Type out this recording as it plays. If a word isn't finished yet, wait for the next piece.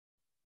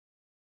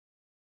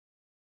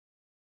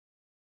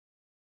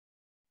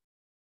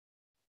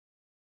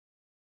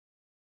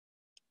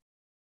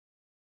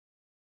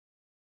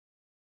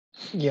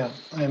Yeah,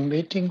 I'm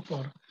waiting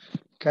for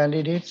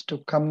candidates to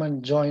come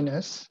and join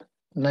us.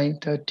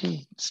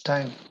 9:30 it's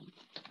time.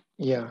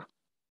 Yeah,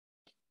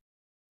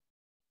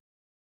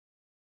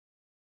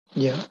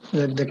 yeah.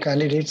 Let the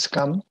candidates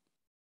come.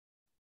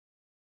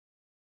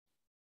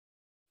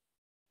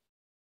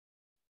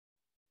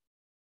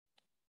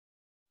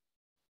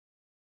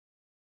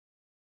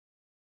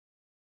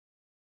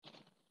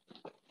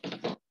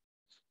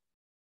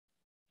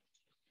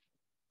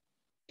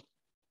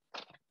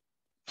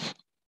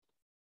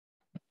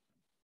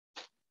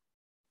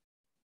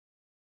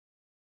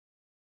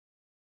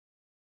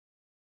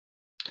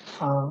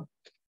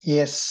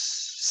 Yes,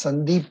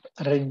 Sandeep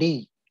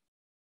Reddy.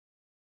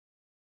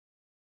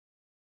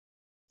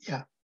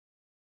 Yeah.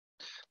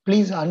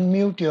 Please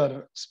unmute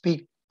your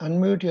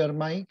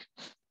mic.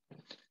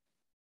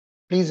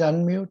 Please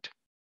unmute.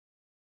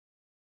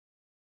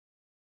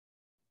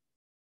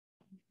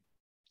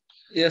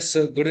 Yes,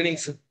 sir. Good evening,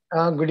 sir.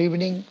 Good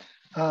evening.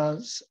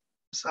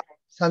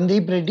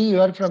 Sandeep Reddy,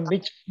 you are from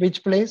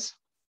which place?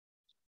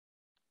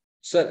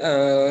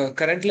 Sir,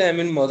 currently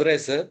I'm in Madurai,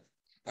 sir.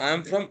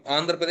 I'm from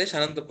Andhra Pradesh,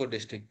 Anantapur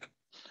district.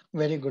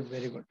 Very good,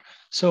 very good.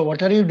 So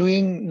what are you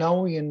doing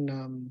now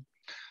in,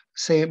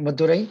 say,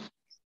 Madurai?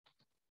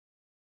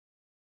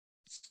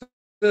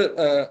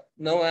 Sir,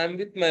 now I'm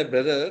with my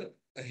brother.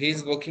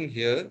 He's working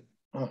here.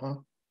 Uh-huh.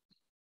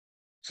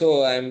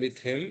 So I'm with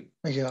him.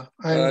 Yeah.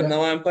 And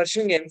Now I'm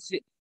pursuing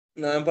MC.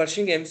 Now I'm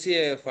pursuing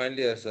MCA final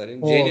year, sir,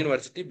 in Jain oh,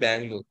 University,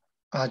 Bangalore.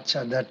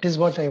 acha, that is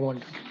what I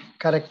wanted.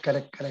 Correct,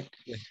 correct, correct.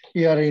 Yeah.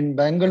 You are in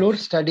Bangalore Okay.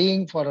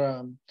 studying for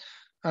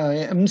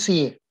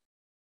MCA.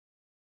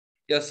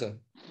 Yes, sir.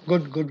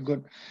 Good, good,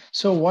 good.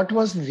 So what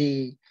was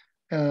the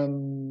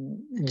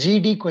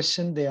GD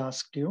question they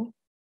asked you?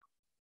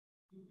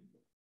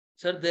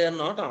 Sir, they are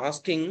not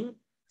asking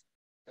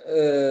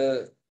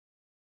uh,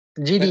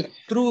 GD,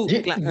 through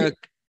G,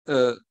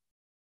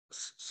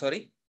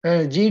 sorry.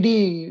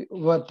 GD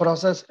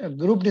process,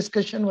 group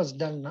discussion was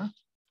done na,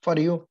 for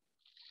you.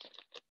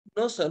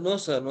 No, sir. No,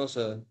 sir. No,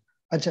 sir.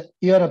 Acha,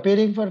 you are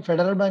appearing for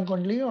Federal Bank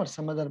only or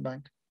some other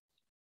bank?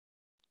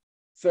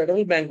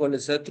 Federal Bank only,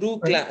 sir.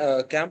 Through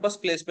Uh, campus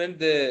placement,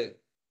 the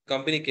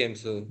company came,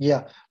 sir.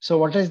 yeah. So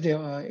what is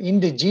the, in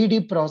the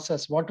GD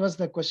process, what was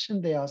the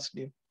question they asked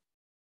you?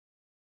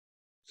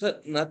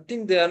 Sir,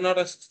 nothing. They are not.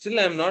 Still,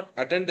 I am not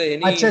attended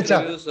any Acha, acha.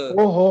 interviews.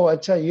 Oh,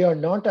 acha, you are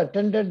not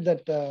attended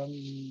that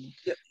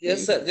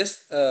Yes, sir.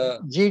 Just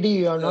GD,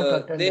 you are not they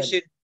attended.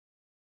 should.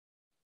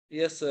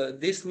 Yes, sir.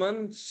 This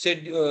month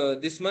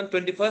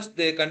 21st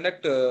they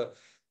conduct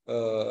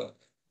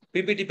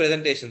PPT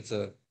presentation,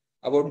 sir,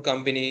 about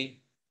company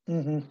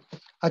Mm-hmm.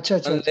 Acha,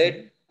 acha, and acha.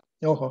 late.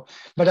 Oh,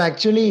 but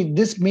actually,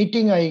 this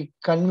meeting I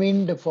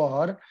convened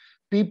for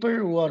people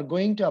who are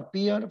going to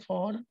appear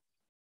for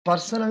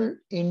personal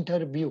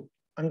interview.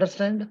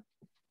 Understand?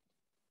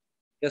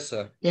 Yes,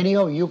 sir.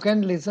 Anyhow, you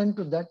can listen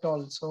to that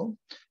also.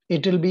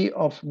 It will be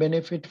of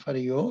benefit for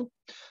you.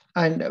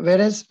 And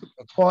whereas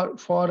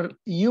for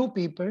you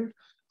people,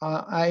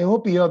 I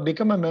hope you have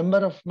become a member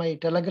of my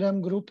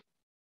Telegram group.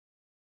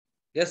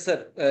 Yes,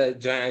 sir.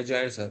 I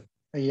joined, sir.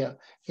 Yeah,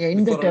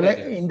 Before only I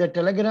joined. in the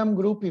Telegram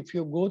group, if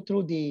you go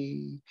through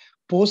the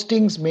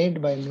postings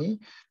made by me,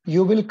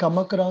 you will come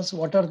across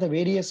what are the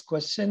various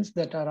questions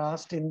that are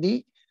asked in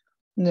the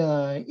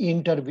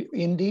interview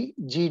in the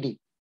GD.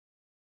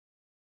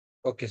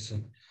 Okay, sir.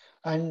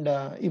 And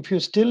if you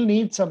still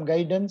need some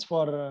guidance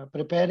for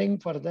preparing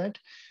for that,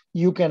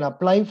 you can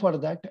apply for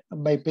that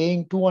by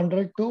paying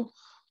 200 to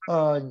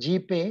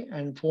GPay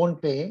and Phone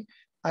Pay.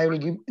 I will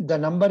give the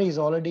number is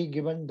already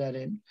given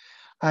therein,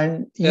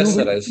 and Yes,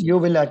 sir. Yes. you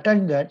will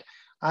attend that.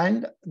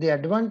 And the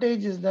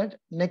advantage is that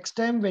next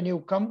time when you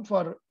come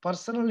for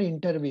personal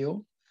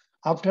interview,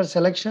 after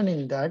selection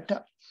in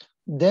that,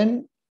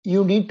 then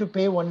you need to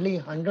pay only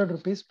 100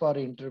 rupees per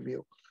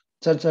interview.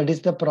 So that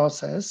is the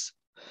process.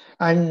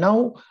 And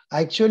now,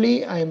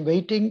 actually, I am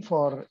waiting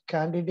for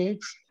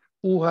candidates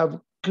who have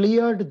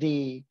cleared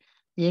the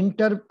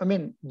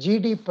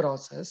GD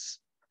process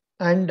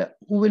and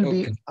who will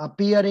be Okay.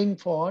 appearing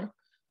for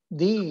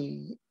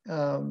the,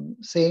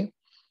 say,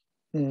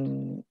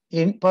 in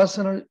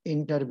personal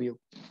interview.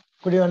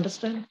 Could you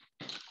understand?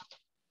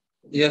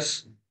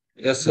 Yes.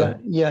 Yes, Yeah, sir.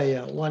 yeah,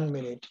 yeah. 1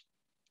 minute.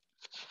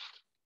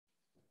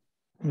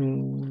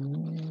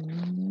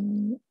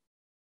 Mm,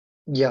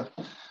 yeah.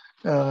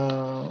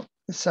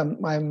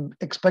 I'm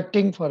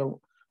expecting for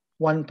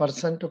one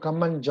person to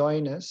come and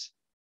join us.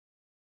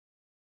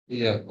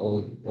 Yeah.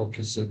 Oh,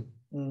 okay, sir.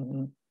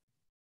 Mhm.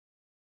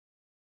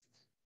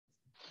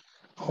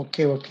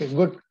 Okay, okay,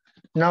 good.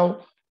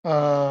 Now,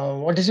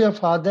 what is your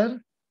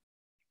father?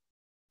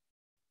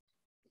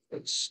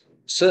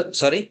 Sir,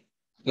 sorry.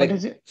 What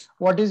is Like, it?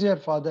 What is your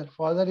father?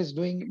 Father is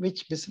doing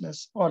which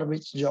business or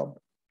which job?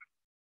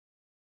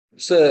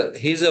 sir,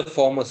 he's a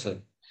farmer,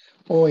 sir.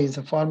 Oh, he's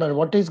a farmer.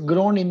 What is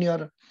grown in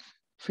your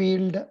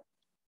field?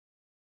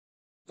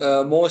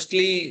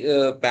 Mostly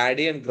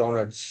paddy and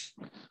groundnuts.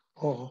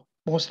 Oh,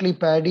 mostly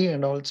paddy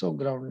and also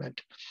groundnut.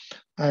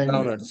 And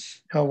Groundnuts.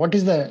 what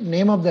is the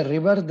name of the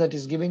river that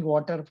is giving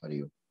water for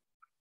you?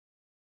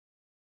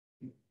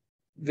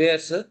 Where,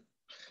 sir?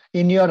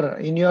 In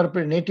your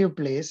native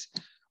place,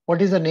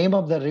 what is the name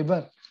of the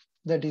river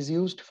that is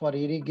used for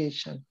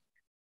irrigation?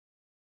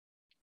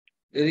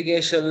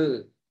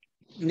 Irrigation.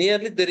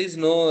 Nearly there is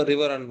no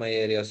river on my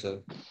area,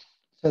 sir.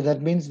 So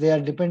that means they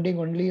are depending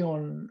only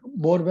on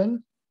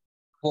borewell.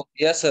 Oh,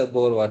 yes, sir.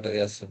 Bore water.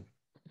 Yes, sir.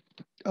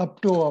 Up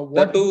to That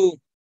what? too,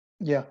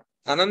 Yeah.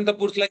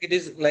 Anantapur's like it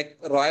is like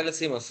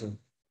Royalseema, sir.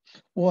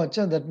 Oh,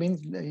 acha, that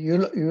means you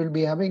will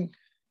be having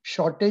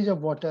shortage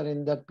of water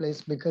in that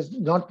place because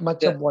not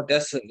much Yeah. of water.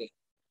 Yes, sir.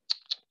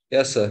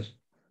 Yes, sir.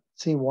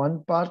 See,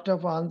 one part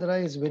of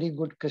Andhra is very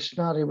good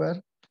Krishna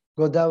River,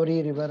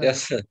 Godavari River, and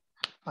Yes, sir.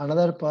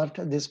 another part,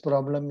 this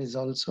problem is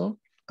also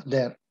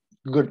there.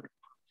 Good.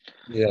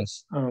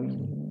 Yes.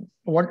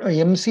 What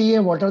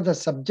MCA? What are the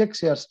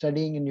subjects you are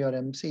studying in your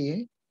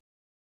MCA?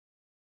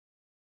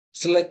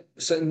 So like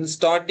so in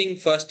starting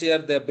first year,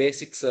 the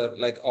basics are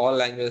like all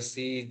languages,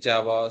 C,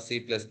 Java,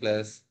 C++,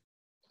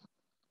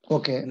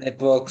 Okay.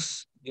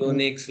 networks, Mm,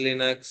 Unix,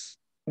 Linux.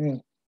 mm.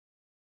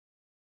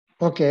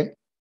 Okay.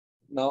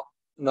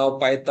 Now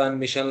Python,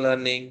 machine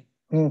learning.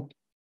 Mm.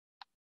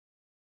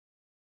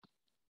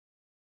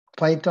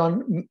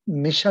 Python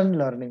mission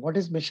learning. What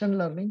is mission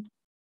learning?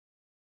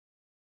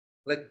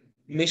 Like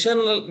mission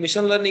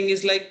learning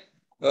is like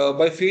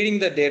by feeding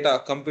the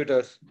data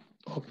computers,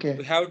 Okay.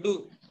 we have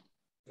to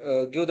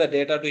give the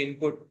data to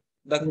input.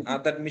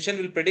 Mm. That mission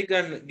will predict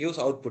and gives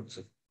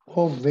outputs.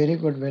 Oh, very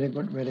good, very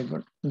good, very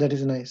good. That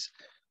is nice.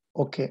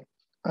 Okay.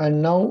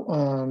 And now,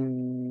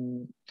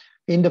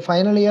 in the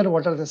final year,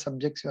 what are the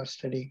subjects you are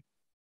studying?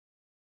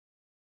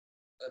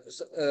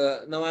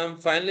 Now I'm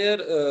final year,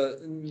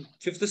 in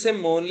fifth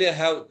sem only. I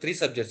have three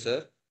subjects,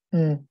 sir.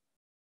 Mm,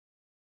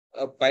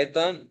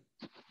 Python,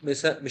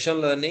 mission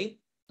learning,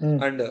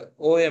 mm. and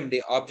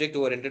OMD, object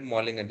oriented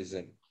modeling and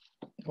design.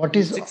 What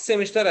In is sixth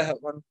semester, I have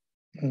one.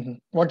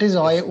 what is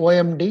Yes, sir.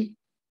 OMD?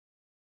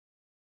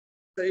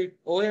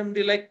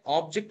 OMD like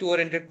object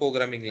oriented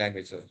programming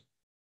language, sir.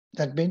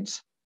 That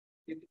means?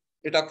 It,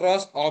 it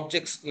across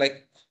objects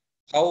like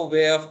how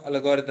way of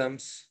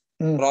algorithms,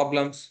 Mm,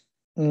 problems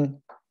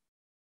mm.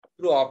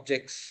 through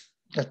objects.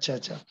 Acha,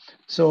 acha.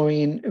 So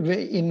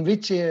in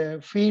which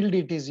field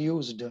it is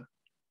used?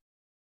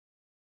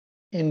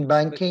 In Like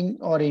banking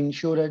or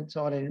insurance,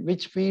 or in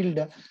which field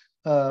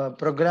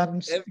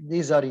programs ev-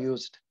 these are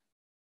used?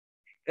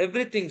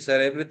 everything, sir.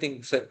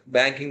 Everything, sir.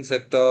 Banking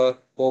sector,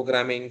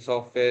 programming,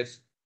 softwares,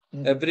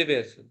 Mhm.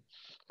 everywhere, sir.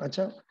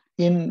 Acha.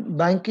 In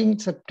banking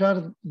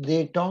sector,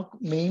 they talk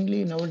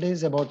mainly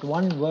nowadays about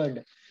one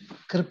word,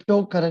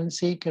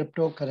 cryptocurrency,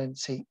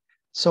 cryptocurrency.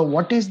 So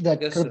what is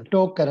that Yes, sir.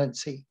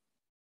 cryptocurrency?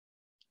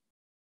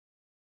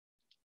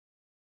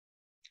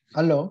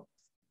 Hello?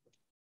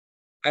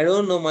 I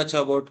don't know much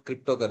about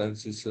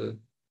cryptocurrency, sir.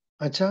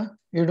 Acha,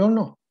 you don't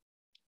know?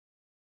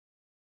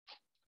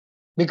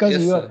 Because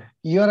Yes, sir.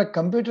 you are a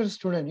computer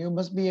student, you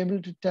must be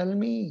able to tell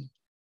me.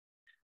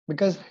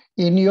 Because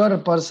in your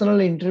personal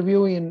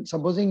interview, in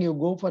supposing you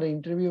go for an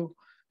interview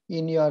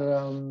in your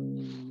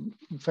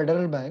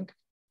federal bank,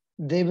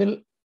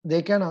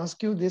 they can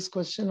ask you this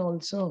question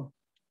also.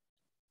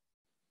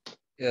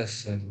 Yes,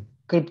 sir.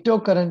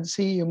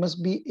 Cryptocurrency, you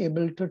must be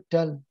able to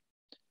tell.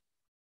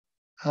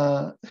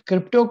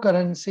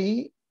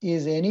 Cryptocurrency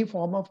is any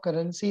form of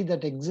currency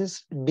that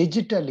exists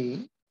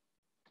digitally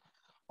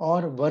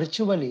or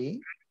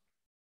virtually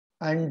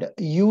and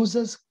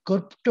uses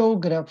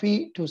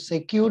cryptography to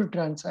secure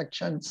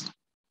transactions.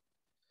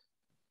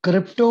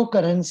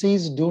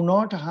 Cryptocurrencies do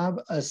not have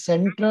a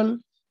central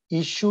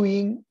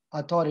issuing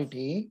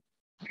authority,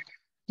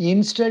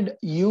 instead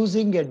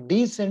using a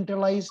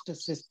decentralized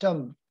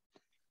system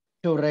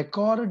to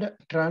record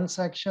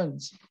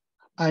transactions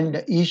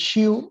and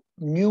issue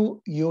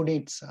new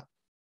units.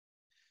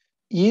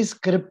 Is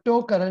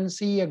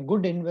cryptocurrency a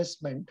good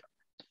investment?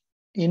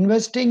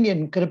 Investing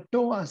in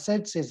crypto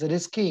assets is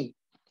risky,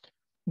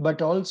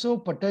 but also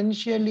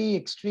potentially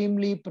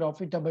extremely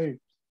profitable.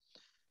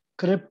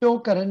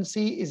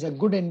 Cryptocurrency is a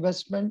good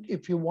investment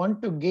if you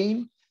want to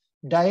gain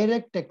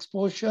direct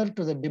exposure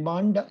to the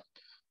demand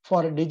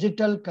for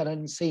digital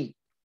currency.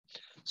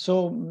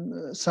 So,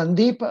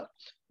 Sandeep,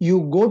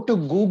 you go to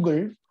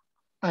Google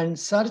and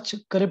search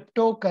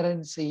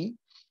cryptocurrency,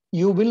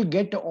 you will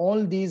get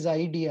all these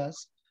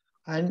ideas,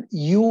 and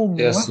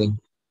Yes, sir.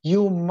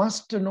 you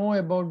must know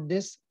about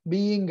this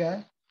being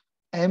a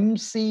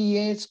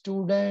MCA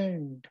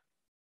student.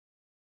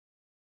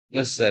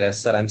 Yes, sir. Yes,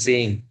 sir. I'm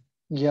seeing.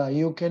 Yeah,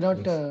 you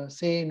cannot Yes.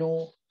 say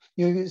no.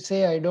 You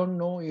say, I don't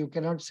know. You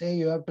cannot say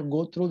you have to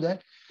go through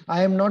that.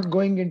 I am not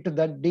going into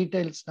that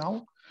details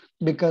now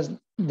because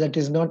that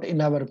is not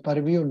in our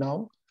purview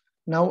now.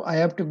 Now I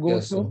have to go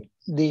Yes, sir. through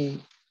the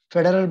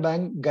federal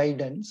bank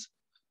guidance.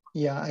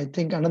 Yeah, I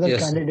think another Yes,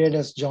 sir. candidate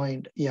has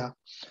joined. Yeah.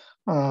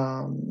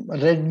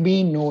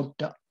 Redmi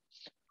Note.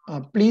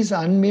 Please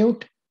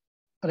unmute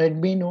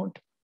Redmi Note.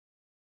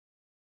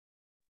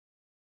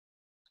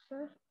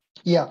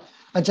 Yeah.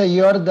 Acha,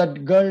 you are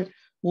that girl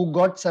who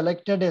got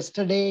selected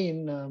yesterday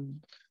in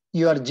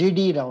your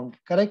GD round,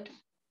 correct?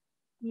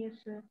 Yes,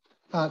 sir.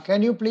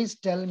 Can you please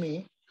tell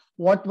me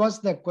what was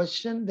the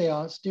question they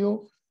asked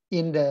you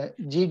in the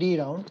GD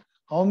round?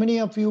 How many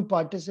of you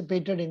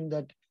participated in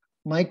that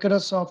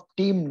Microsoft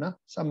team? Na?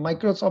 Some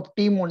Microsoft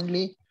team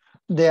only,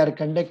 they are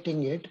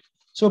conducting it.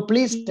 So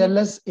please tell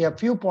us a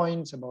few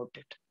points about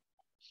it.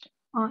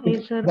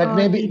 Yes, sir.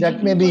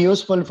 That may be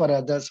useful for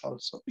others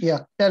also.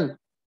 Yeah, tell.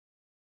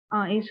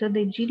 Yes, sir.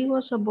 The GD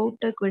was about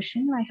a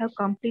question I have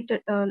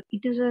completed.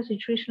 It is a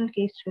situational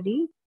case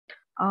study.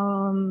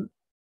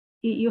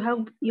 You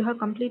have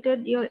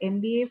completed your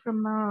MBA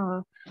from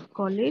a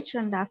college,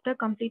 and after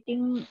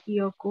completing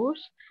your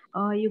course,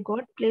 you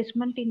got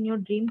placement in your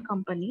dream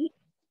company.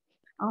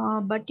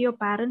 But your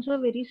parents were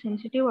very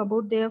sensitive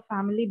about their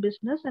family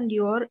business, and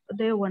you are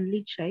their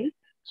only child.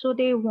 So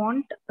they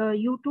want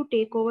you to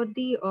take over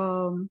the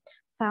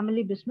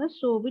family business.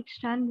 So which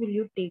stand will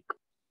you take?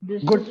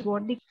 This is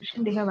what the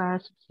question they have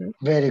asked, sir.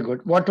 Very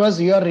good. What was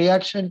your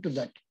reaction to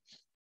that?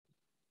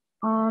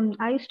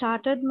 I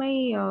started my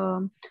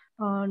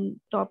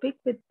topic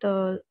with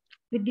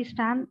the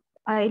stand.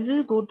 I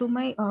will go to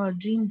my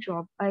dream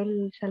job.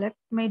 I'll select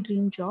my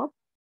dream job.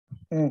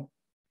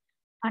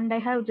 And I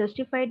have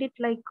justified it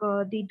like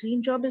the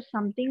dream job is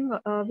something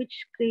which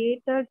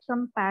created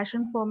some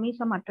passion for me,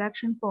 some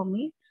attraction for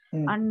me.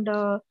 And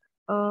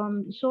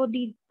so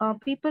the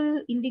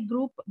people in the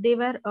group, they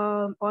were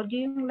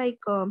arguing like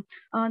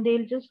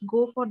they'll just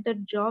go for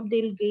that job,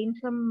 they'll gain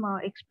some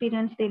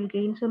experience, they'll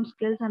gain some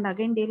skills, and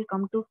again they'll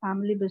come to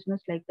family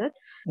business like that.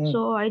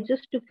 So I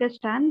just took a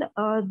stand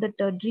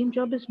that dream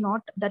job is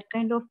not that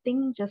kind of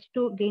thing just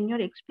to gain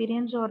your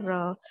experience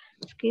or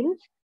skills,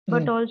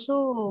 but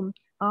also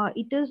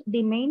it is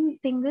the main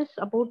thing is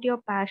about your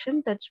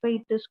passion. That's why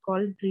it is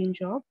called dream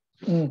job.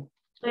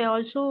 So I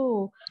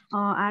also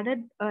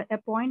added a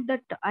point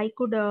that I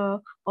could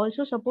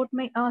also support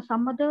my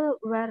some other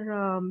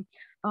were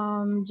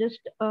just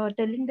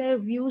telling their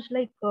views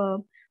like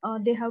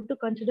they have to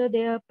consider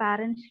their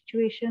parents'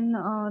 situation.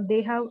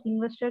 They have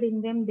invested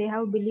in them. They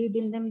have believed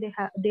in them.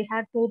 They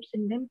had hopes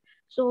in them.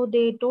 So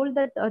they told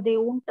that they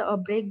won't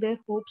break their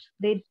hopes.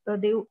 They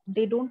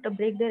don't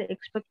break their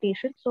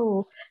expectations.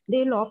 So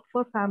they'll opt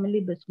for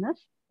family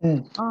business.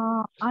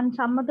 And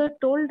some other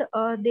told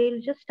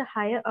they'll just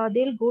hire,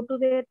 they'll go to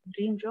their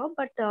dream job,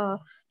 but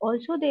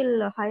also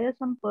they'll hire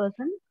some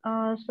person,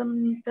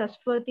 some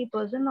trustworthy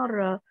person,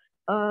 or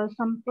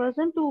some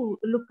person to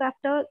look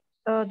after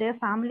their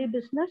family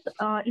business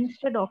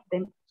instead of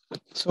them.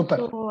 Super.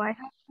 So I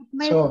have put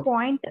my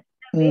point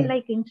away,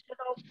 like instead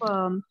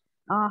of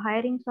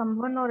hiring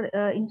someone or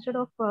instead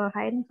of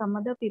hiring some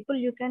other people,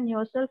 you can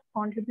yourself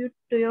contribute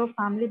to your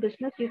family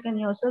business. You can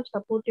yourself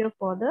support your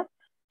father.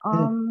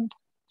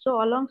 So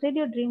alongside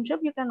your dream job,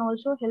 you can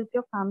also help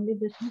your family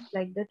business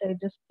like that. I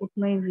just put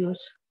my views.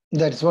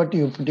 That's what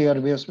you put your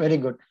views. Very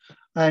good.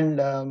 And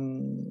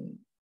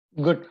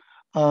good.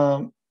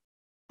 How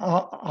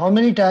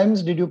many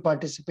times did you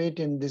participate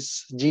in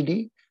this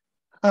GD?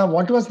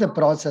 What was the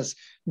process?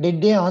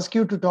 Did they ask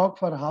you to talk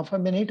for half a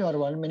minute or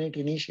 1 minute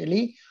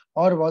initially,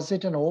 or was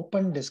it an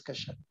open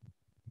discussion?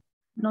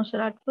 No,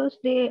 sir. At first,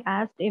 they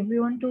asked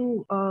everyone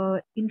to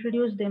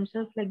introduce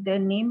themselves, like their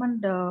name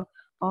and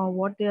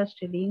what they are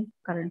studying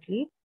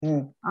currently.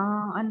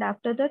 And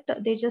after that,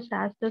 they just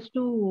asked us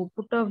to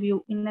put a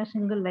view in a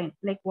single line,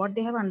 like what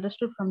they have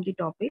understood from the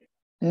topic.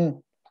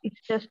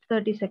 It's just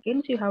 30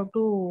 seconds. You have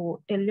to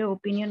tell your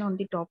opinion on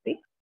the topic,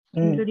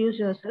 introduce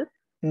yourself,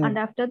 and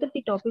after that,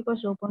 the topic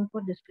was open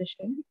for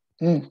discussion.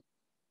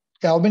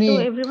 How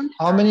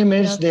many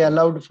minutes they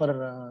allowed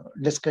for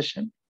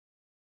discussion?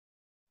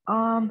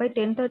 By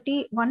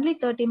 10:30, only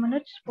 30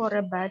 minutes for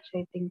a batch,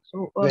 I think.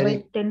 So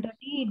by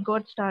 10:30, it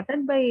got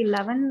started. By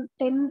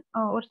 11:10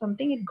 or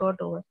something, it got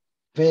over.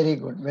 Very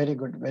good, very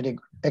good, very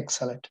good.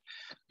 Excellent.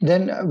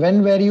 Then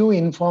when were you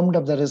informed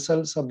of the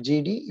results of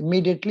GD?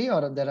 Immediately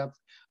or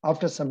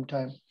after some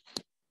time?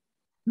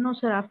 No,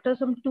 sir. After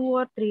some 2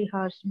 or 3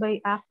 hours. By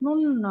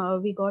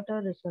afternoon, we got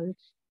our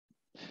results.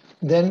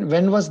 Then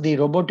when was the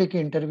robotic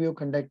interview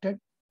conducted?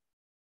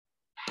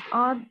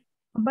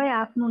 By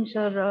afternoon,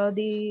 sir.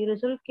 The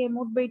result came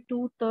out by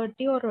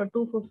 2:30 or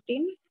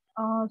 2:15.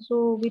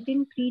 So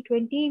within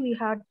 3:20, we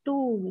had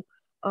to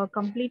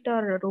complete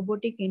our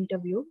robotic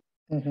interview.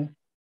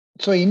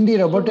 So in the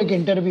robotic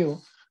interview,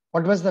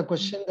 what was the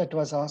question that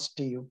was asked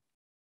to you?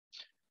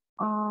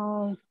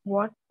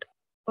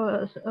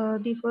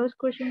 The first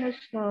question is,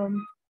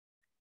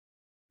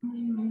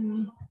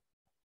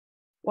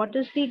 what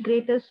is the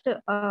greatest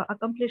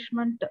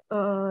accomplishment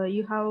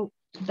you have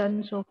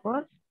done so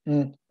far?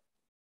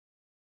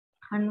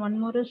 And one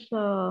more is,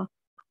 how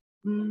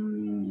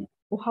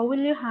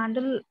will you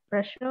handle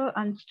pressure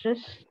and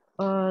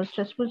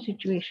stressful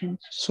situations?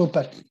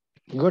 Super,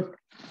 good.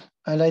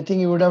 And I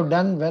think you would have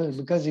done well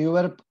because you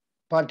were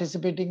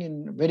participating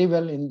in very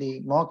well in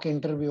the mock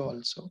interview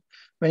also.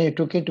 When you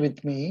took it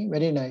with me,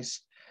 very nice.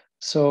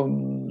 So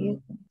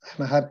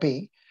I'm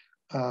happy.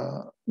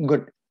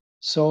 Good.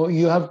 So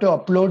you have to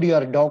upload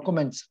your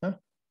documents. Huh?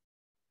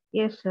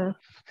 Yes, sir.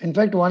 In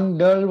fact, one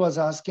girl was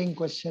asking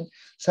question,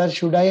 sir,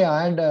 should I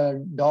add a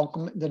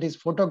document, that is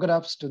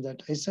photographs to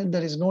that? I said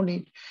there is no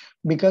need,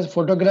 because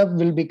photograph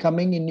will be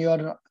coming in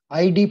your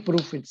ID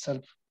proof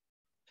itself.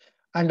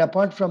 And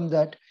apart from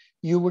that,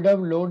 you would have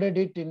loaded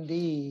it in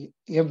the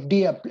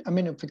FD,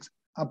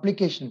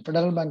 application,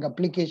 Federal Bank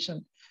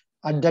application.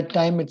 At that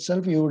time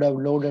itself, you would have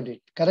loaded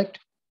it, correct?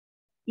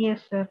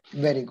 Yes, sir.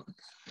 Very good.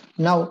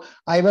 Now,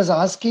 I was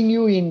asking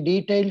you in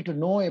detail to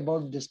know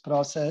about this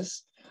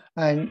process,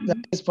 and that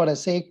is for a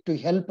sake to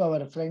help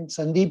our friend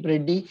Sandeep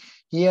Reddy.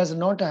 He has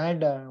not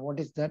had, what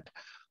is that,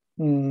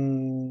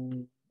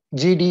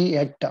 GD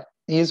yet.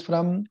 He is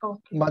from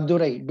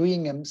Madurai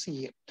doing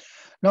MCA.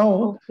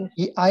 Now,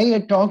 I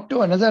had talked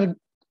to another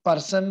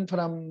person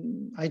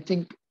from, I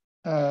think,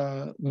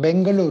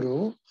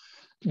 Bengaluru,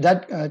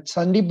 that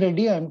Sandeep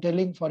Reddy, I am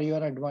telling for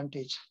your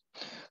advantage.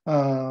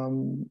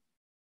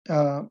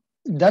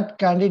 That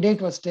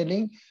candidate was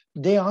telling,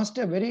 they asked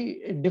a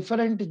very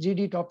different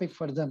GD topic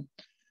for them.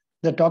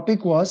 The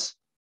topic was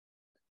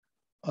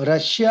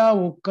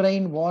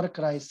Russia-Ukraine war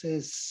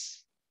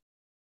crisis.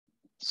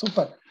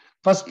 Super.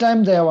 First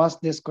time they have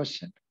asked this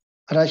question.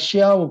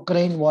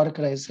 Russia-Ukraine war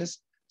crisis.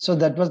 So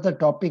that was the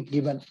topic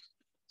given.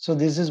 So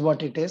this is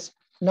what it is.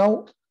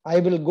 Now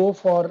I will go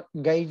for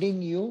guiding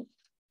you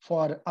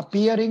for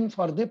appearing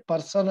for the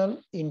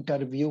personal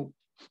interview.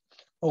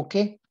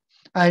 Okay.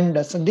 And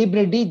Sandeep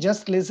Reddy,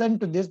 just listen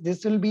to this.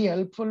 This will be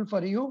helpful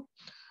for you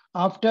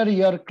after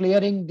you are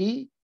clearing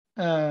the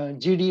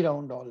GD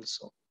round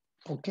also.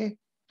 Okay,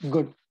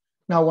 good.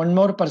 Now one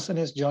more person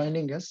is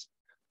joining us.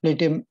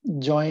 Let him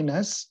join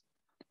us.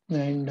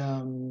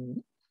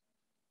 And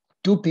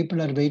 2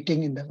 people are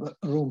waiting in the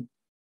room.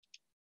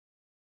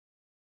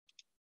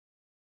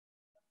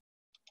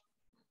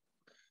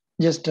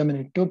 Just a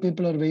minute. 2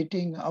 people are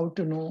waiting. How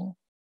to know?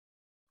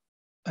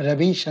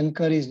 Ravi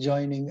Shankar is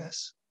joining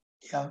us.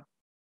 Yeah.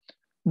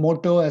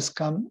 Moto has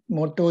come.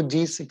 Moto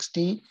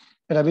G60.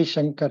 Ravi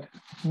Shankar.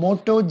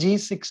 Moto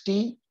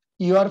G60.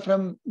 You are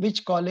from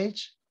which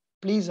college?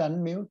 Please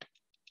unmute.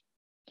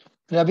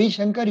 Ravi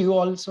Shankar, you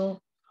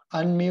also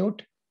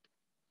unmute.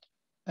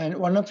 And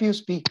one of you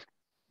speak.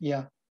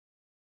 Yeah.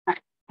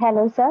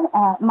 Hello, sir.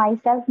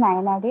 Myself,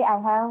 Nayanadi. I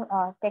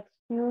have text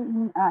you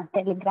in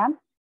Telegram.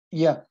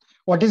 Yeah.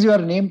 What is your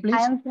name, please?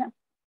 I am from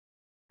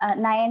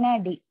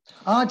Nayanadi.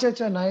 Acha,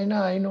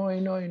 Nayana, I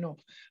know.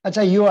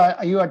 Acha,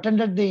 you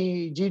attended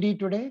the GD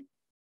today?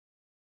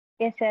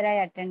 Yes, sir.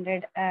 I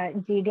attended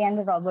GD and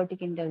the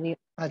robotic interview.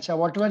 Acha,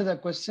 what were the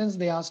questions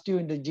they asked you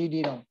in the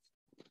GD round?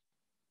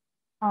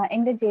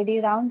 In the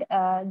GD round,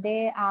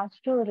 they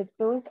asked to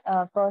recruit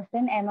a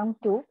person among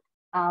 2.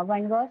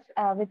 One was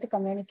with the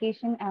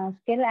communication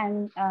skill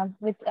and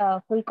with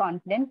full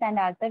confidence, and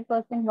the other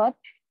person was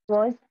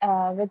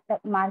with the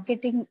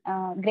marketing,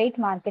 great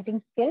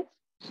marketing skills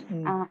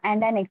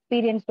and an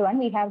experienced one.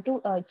 We have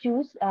to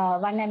choose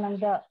one among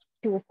the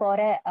 2 for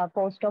a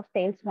post of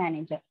sales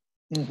manager.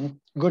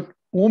 Good.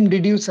 Whom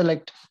did you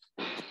select?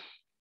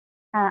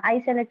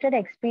 I selected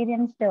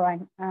experienced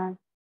one.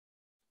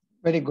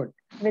 Very good.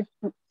 With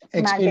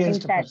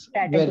Experienced marketing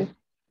strategy.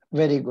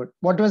 Very good.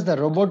 What was the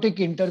robotic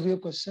interview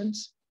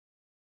questions?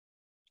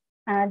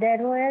 There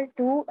were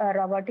 2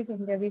 robotic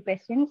interview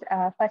questions.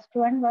 First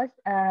one was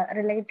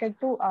related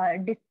to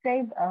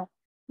describe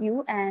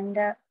you, and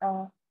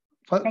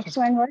next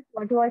one was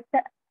what was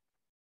the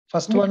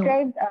first describe,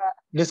 one?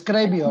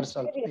 Describe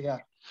yourself. Yeah.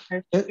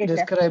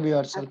 Describe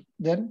yourself.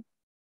 Then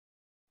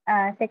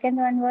second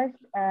one was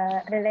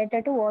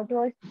related to what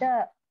was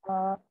the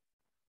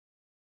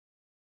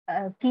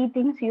key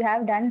things you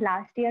have done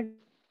last year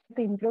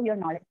to improve your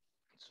knowledge.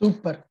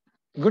 Super.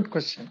 Good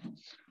question.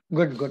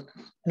 Good.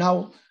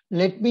 Now,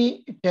 let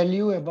me tell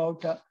you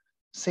about,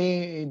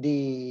 say,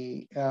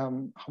 the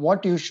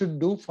what you should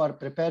do for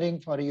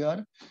preparing for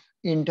your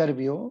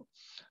interview,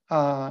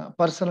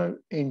 personal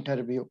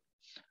interview.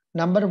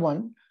 Number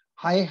 1,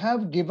 I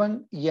have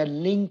given a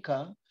link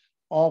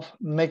of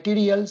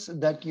materials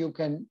that you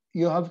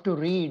have to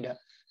read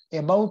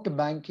about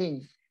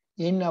banking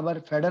in our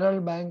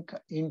Federal Bank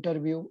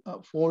interview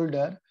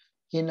folder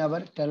in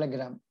our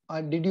Telegram.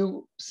 Did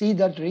you see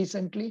that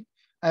recently?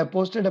 I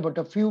posted about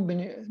a few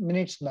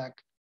minutes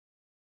back.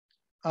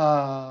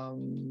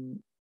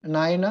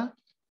 Nayana,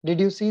 did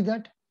you see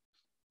that?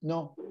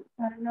 No.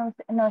 No,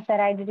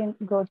 sir. I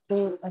didn't go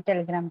to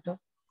Telegram too.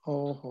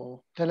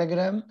 Oh,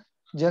 Telegram.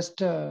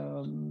 Just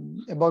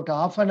about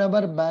half an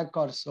hour back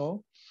or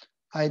so,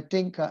 I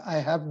think I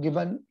have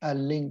given a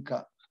link.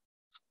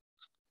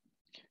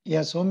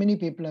 Yeah, so many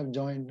people have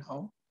joined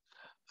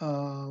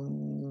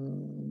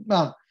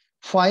now.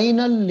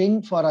 Final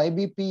link for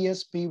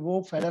IBPS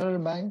PO, Federal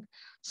Bank,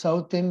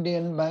 South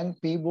Indian Bank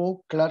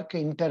PO clerk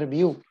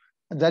interview.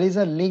 There is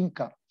a link.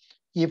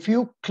 If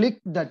you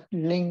click that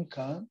link,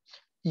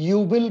 you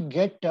will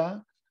get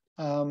that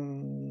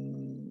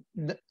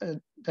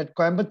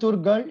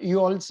Coimbatore girl. You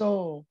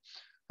also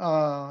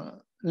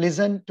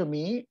listen to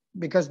me,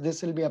 because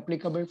this will be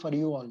applicable for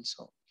you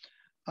also.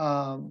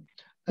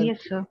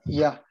 Yes, sir.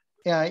 Yeah.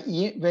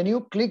 when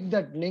you click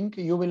that link,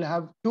 you will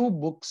have 2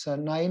 books.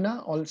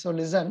 Naina, also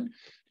listen,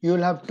 you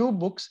will have 2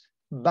 books,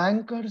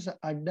 Bankers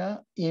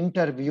Adda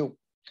Interview.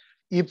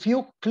 If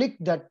you click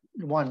that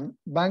one,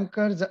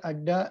 Bankers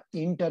Adda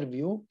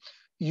Interview,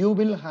 you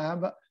will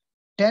have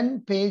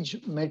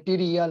 10-page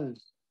material.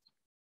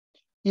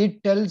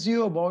 It tells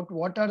you about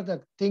what are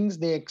the things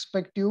they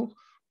expect you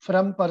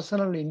from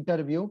personal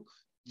interview.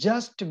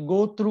 Just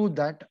go through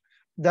that.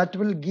 That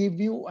will give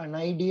you an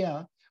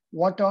idea.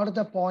 What are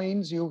the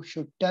points you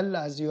should tell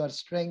as your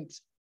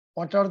strengths?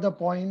 What are the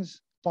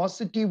points,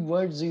 positive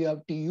words you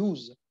have to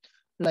use?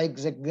 Like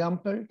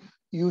example,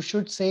 you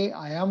should say,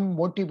 I am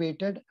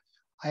motivated,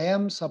 I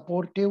am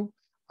supportive,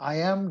 I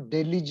am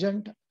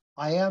diligent,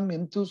 I am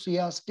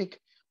enthusiastic,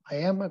 I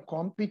am a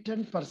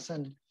competent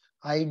person,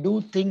 I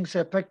do things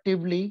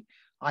effectively,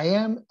 I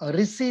am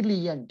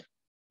resilient.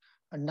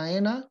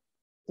 Nayana,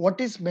 what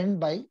is meant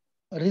by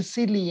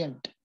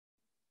resilient?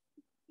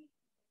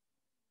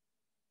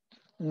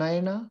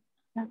 Nayana?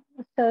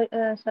 Sorry,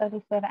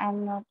 sir,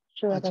 I'm not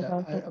sure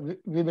about it.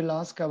 We will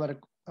ask our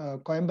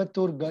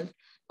Coimbatore girl.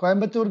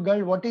 Coimbatore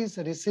girl, what is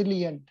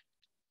resilient?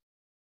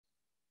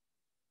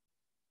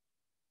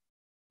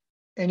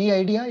 Any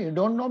idea? You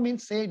don't know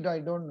means say it, I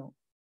don't know.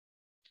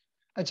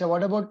 Acha,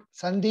 what about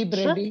Sandeep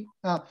Reddy?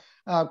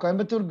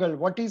 Coimbatore girl,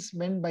 what is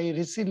meant by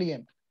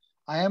resilient?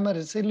 I am a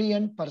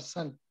resilient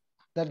person.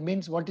 That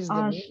means what is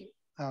the meaning?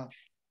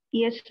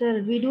 Yes,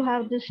 sir. We do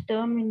have this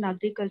term in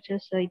agriculture.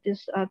 So it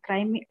is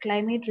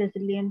climate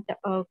resilient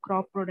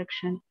crop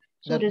production.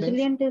 So That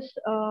resilient means? Is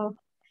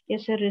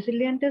yes, sir.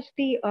 Resilient is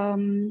the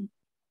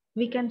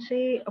we can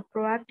say a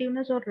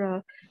proactiveness,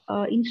 or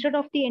instead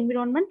of the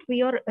environment,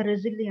 we are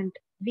resilient.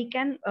 We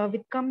can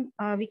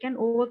we can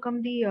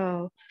overcome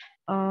the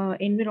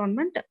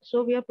environment.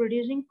 So we are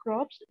producing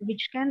crops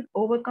which can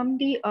overcome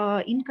the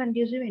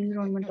inconducive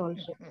environment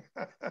also.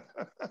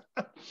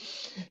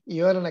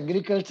 You are an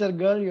agriculture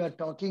girl, you are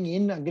talking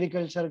in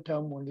agriculture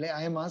term only.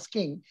 I am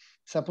asking,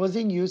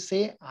 supposing you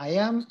say, I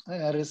am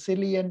a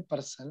resilient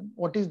person,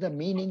 what is the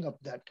meaning of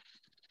that?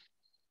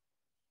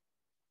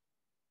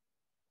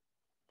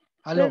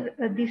 Hello.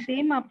 Sir, the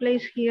same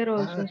applies here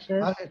also,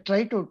 sir.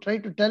 Try to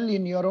tell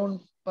in your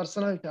own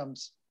personal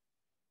terms.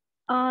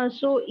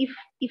 So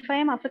if I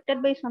am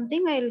affected by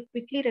something, I'll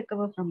quickly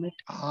recover from it.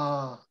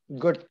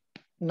 Good.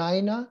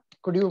 Naina,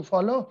 could you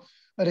follow?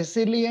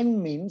 Resilient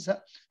means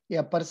a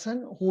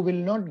person who will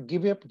not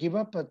give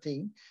up a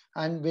thing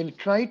and will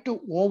try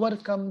to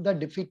overcome the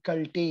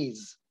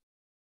difficulties.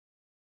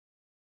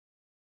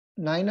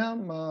 Naina,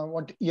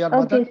 what your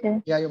mother?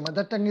 Sir. Yeah, your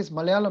mother tongue is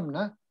Malayalam,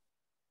 na?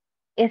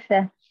 Yes,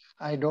 sir.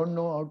 I don't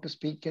know how to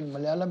speak in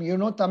Malayalam. You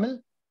know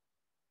Tamil?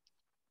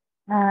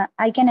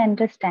 I can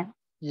understand.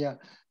 Yeah,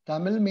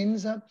 Tamil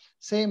means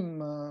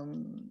same.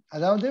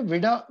 அதாவது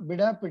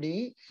விடாப்பிடி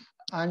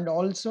and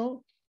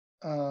also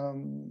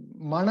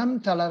மனம்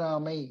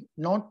தளராமை,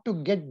 not to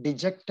get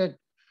dejected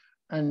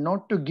and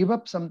not to give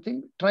up something.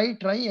 Try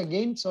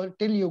again so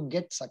till you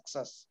get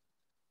success.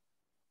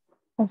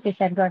 Okay,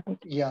 sir, got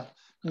it. Yeah.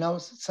 Now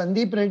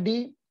Sandeep Reddy,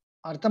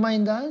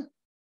 అర్థమైందా?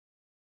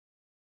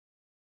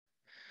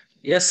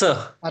 Yes, sir.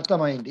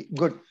 అర్థమైంది.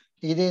 Good.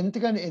 ఇది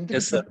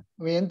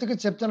ఎందుకు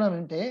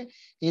చెప్తున్నానంటే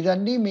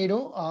ఇదన్నీ మీరు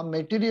ఆ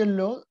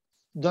మెటీరియల్లో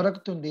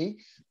దొరుకుతుంది,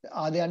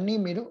 అది అన్నీ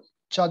మీరు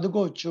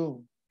చదువుకోవచ్చు.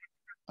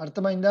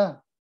 అర్థమైందా?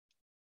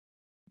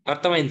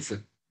 అర్థమైంది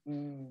సార్.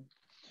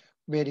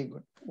 Very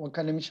good. ఒక్క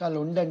నిమిషాలు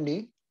ఉండండి.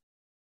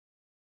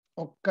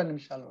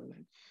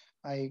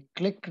 I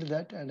clicked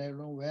that and I don't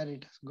know where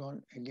it has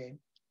gone again.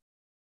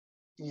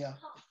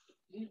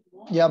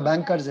 Yeah,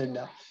 Bankers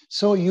India.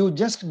 So you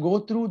just go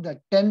through the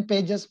 10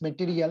 pages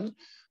material.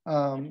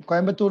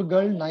 Coimbatore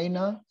girl,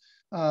 Naina,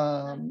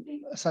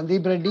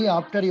 Sandeep Reddy,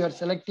 after you are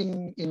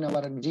selecting in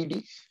our GD,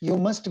 you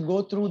must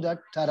go through that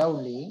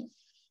thoroughly.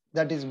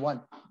 That is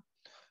one.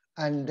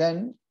 And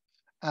then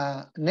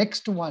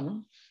next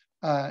one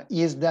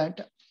is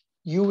that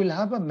you will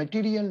have a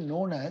material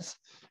known as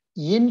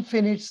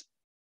Infinite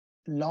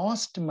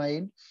Last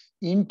Mile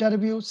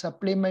Interview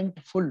Supplement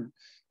Full,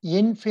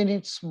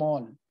 Infinite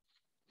Small.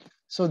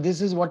 So this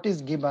is what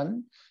is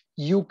given.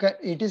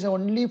 It is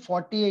only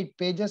 48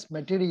 pages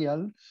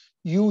material.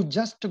 You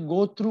just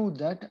go through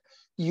that,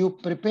 you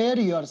prepare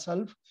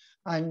yourself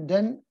and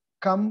then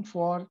come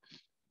for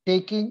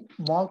taking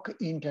mock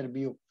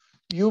interview.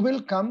 You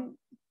will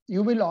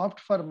opt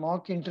for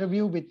mock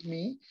interview with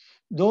me.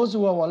 Those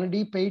who have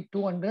already paid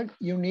 200,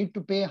 you need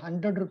to pay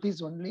 100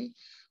 rupees only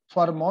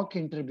for mock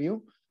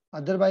interview.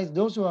 Otherwise,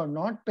 those who have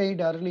not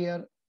paid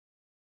earlier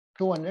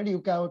 200,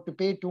 you have to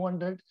pay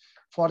 200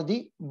 for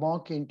the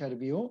mock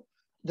interview.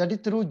 That is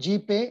through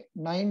GPay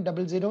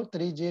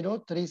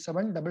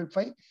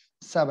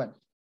 90030375557.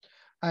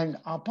 And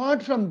apart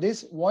from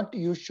this, what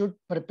you should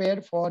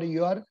prepare for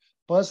your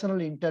personal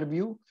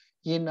interview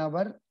in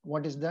our,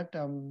 what is that,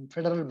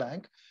 Federal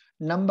Bank.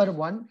 Number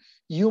one,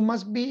 you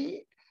must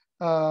be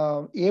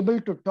able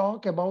to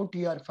talk about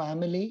your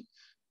family,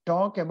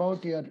 talk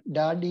about your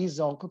daddy's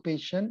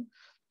occupation,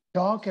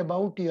 talk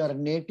about your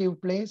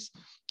native place,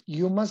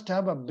 you must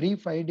have a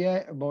brief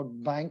idea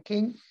about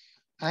banking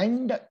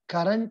and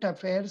current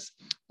affairs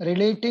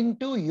relating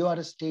to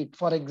your state.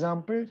 For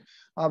example,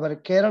 our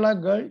Kerala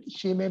girl,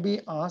 she may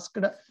be asked,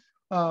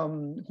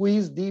 who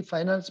is the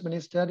finance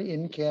minister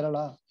in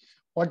Kerala?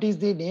 What is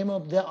the name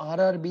of the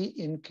RRB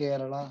in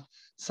Kerala?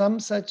 Some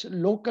such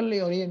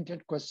locally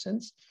oriented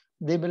questions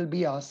they will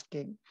be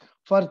asking.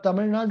 For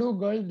Tamil Nadu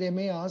girl, they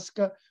may ask,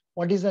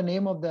 what is the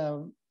name of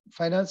the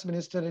finance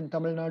minister in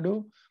Tamil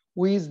Nadu?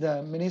 Who is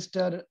the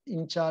minister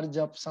in charge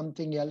of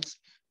something else?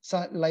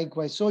 So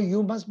likewise, so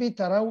you must be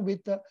thorough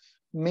with the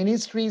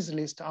ministries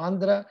list.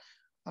 Andhra,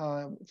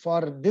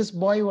 for this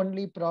boy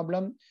only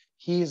problem,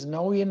 he is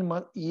now in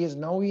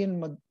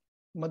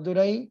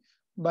Madurai,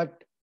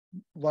 but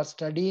was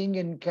studying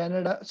in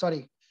Canada.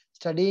 Sorry,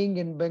 studying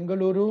in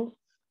Bengaluru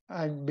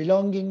and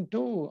belonging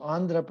to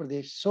Andhra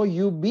Pradesh. So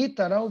you be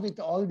thorough with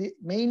all the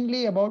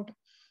mainly about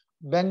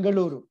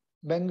Bengaluru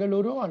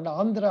and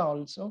Andhra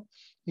also.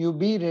 You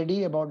be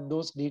ready about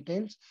those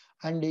details,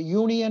 and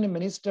union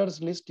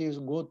ministers list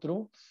you go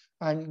through,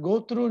 and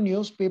go through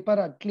newspaper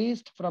at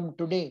least from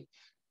today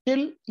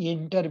till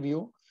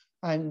interview.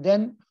 And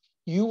then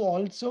you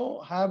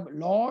also have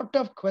lot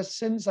of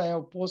questions I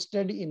have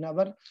posted in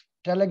our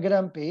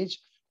Telegram page.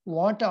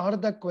 What are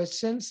the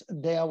questions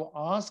they have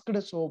asked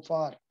so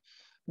far?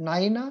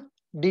 Naina,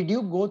 did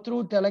you go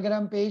through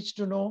Telegram page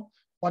to know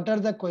what are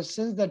the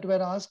questions that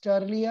were asked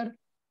earlier?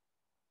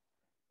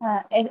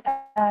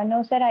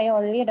 No, sir, I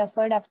already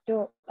referred up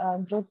to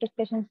group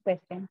discussions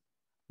questions.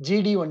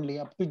 GD only,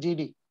 up to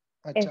GD.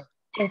 Yes,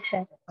 yes,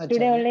 sir. Achha.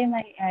 Today only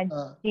my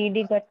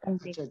GD got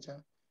completed.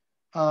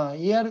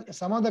 Here,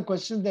 some of the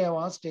questions they have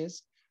asked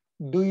is,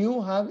 do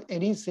you have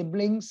any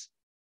siblings?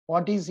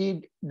 What is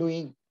he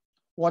doing?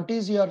 What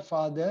is your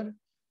father?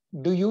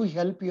 Do you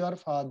help your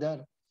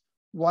father?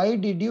 Why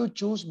did you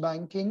choose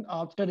banking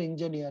after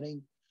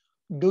engineering?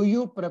 Do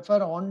you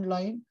prefer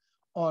online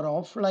or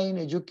offline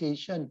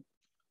education?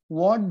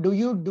 What do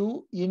you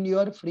do in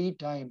your free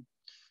time?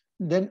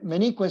 Then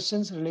many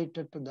questions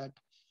related to that.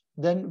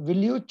 Then will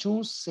you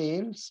choose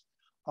sales?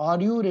 Are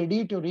you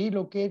ready to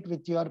relocate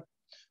with your,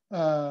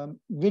 will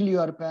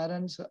your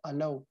parents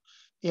allow?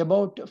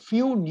 About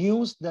few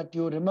news that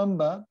you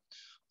remember.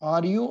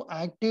 Are you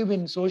active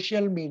in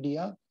social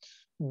media?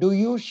 Do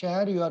you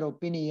share your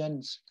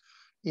opinions?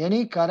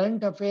 Any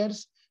current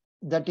affairs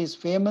that is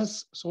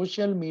famous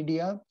social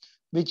media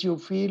which you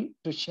feel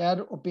to share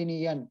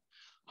opinion?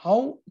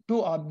 How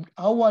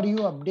are you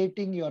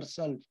updating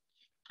yourself?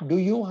 Do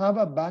you have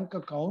a bank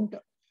account?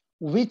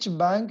 Which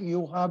bank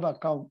you have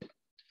account?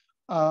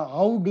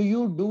 How do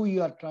you do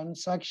your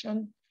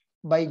transaction?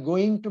 By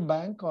going to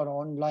bank or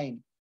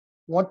online?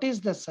 What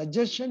is the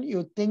suggestion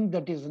you think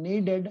that is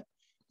needed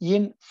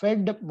in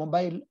Fed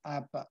mobile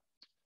app?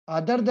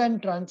 Other than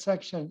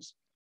transactions,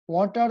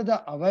 what are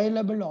the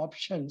available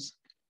options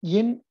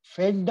in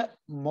Fed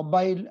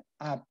mobile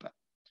app?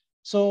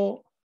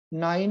 So,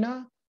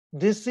 Naina,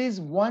 this is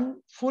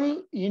one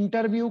full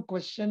interview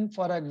question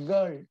for a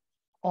girl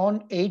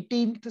on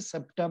 18th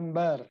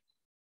September.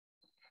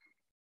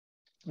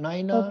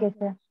 Naina, Okay,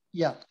 sir.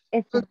 yeah.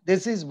 Yes, So sir.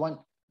 this is one.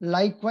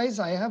 Likewise,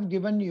 I have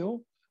given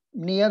you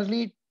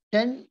nearly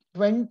 10,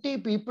 20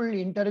 people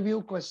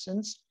interview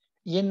questions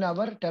in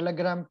our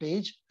Telegram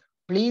page.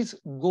 Please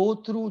go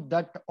through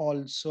that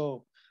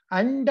also.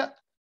 And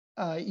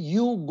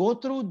you go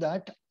through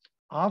that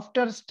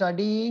after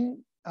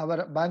studying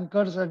our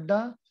Bankers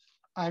Adda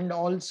and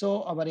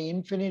also our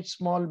Infinite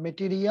Small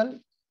material,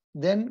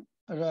 then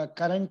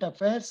current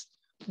affairs,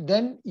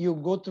 then you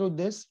go through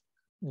this.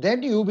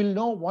 Then you will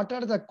know what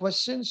are the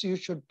questions you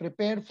should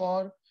prepare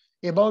for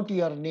about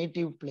your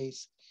native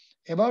place.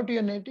 About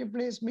your native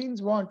place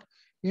means what?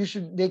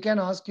 They can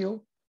ask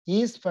you,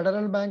 is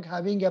Federal Bank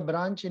having a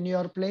branch in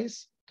your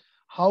place?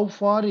 How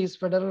far is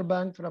Federal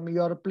Bank from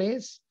your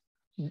place?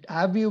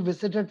 Have you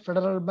visited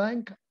Federal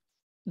Bank?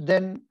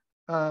 Then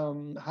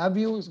have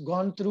you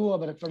gone through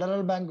our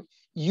Federal Bank?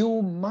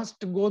 You must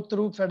go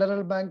through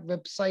Federal Bank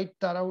website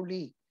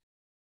thoroughly.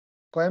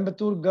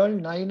 Coimbatore girl,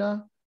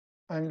 Naina,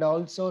 and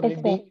also Yes,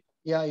 Reddy. sir.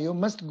 Yeah, you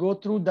must go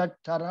through that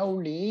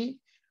thoroughly.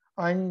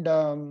 And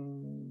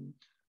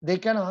they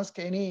can ask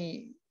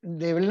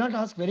they will not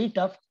ask very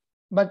tough,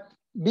 but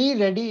be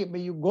ready.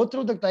 You go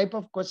through the type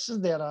of questions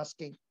they are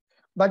asking.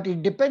 But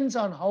it depends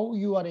on how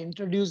you are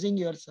introducing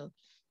yourself.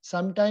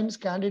 Sometimes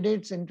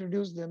candidates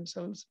introduce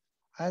themselves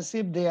as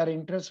if they are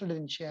interested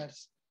in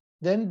shares.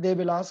 Then they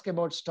will ask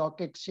about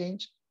stock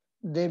exchange.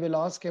 They will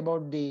ask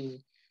about the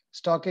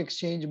stock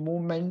exchange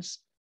movements,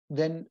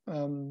 then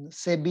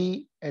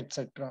SEBI,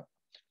 etc.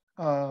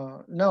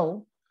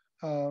 Now,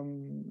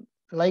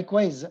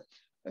 likewise,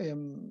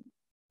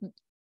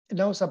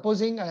 now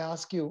supposing I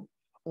ask you,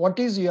 what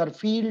is your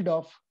field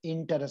of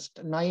interest?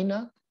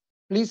 Naina,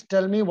 please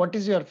tell me what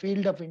is your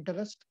field of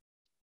interest?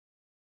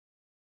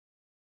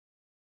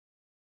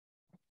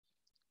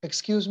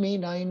 Excuse me,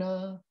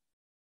 Naina.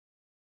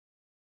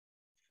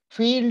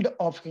 Field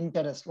of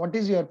interest. What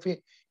is your field?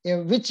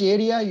 Which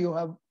area you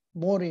have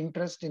more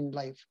interest in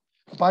life,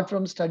 apart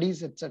from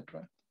studies,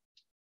 etc.?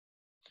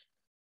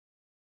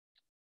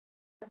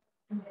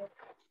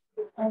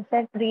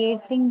 Sir,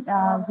 creating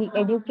the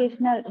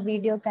educational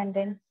video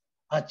content.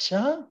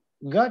 Acha,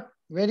 good,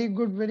 very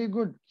good, very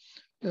good.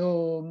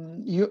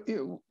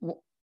 You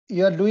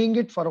are doing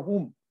it for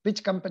whom?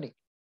 Which company?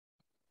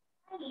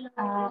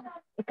 Uh,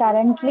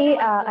 Currently,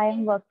 I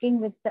am working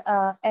with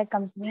a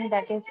company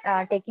that is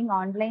taking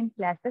online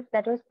classes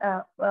that was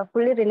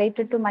fully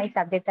related to my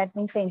subject. That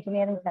means the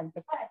engineering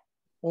subject.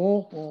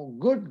 Oh,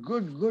 good,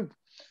 good, good.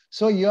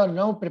 So you are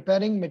now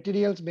preparing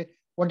materials.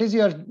 What is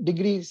your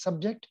degree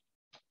subject?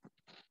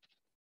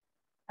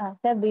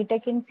 Sir,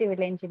 BTech in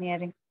civil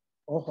engineering.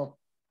 Oh,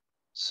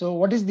 so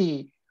what is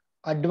the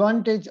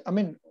advantage? I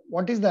mean,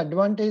 what is the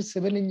advantage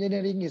civil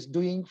engineering is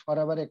doing for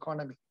our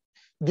economy?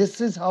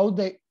 This is how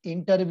the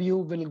interview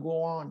will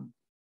go on.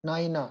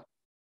 Naina.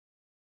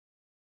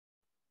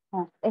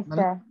 Yes,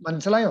 sir.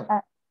 Manslayo?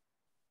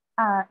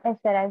 Yes,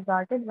 sir, I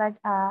got it, but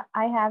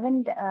I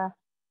haven't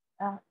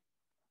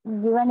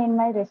given in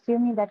my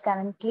resume that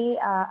currently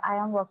I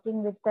am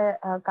working with the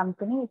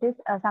company. It is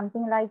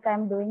something like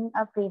I'm doing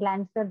a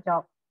freelancer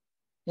job.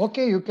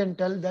 Okay, you can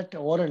tell that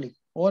orally,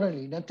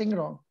 nothing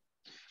wrong.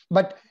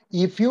 But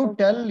if you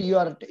tell you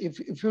are,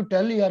 if you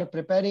tell you are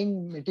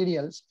preparing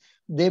materials,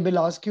 they will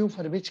ask you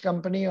for which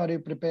company are you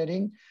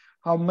preparing,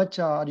 how much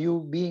are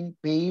you being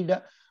paid,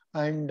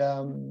 and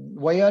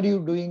why are you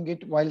doing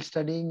it while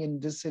studying in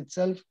this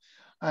itself,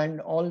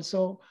 and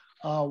also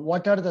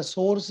what are the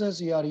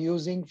sources you are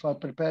using for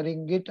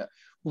preparing it,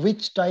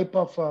 which type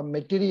of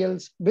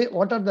materials,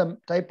 what are the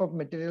type of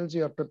materials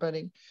you are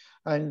preparing,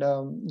 and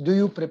do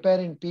you prepare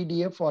in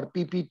PDF or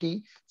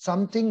PPT,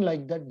 something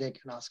like that they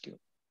can ask you.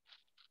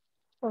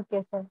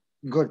 Okay, sir.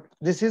 Good.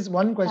 This is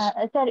one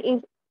question. Sir,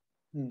 is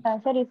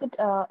it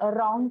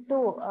wrong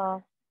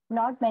to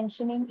not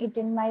mentioning it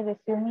in my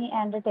resume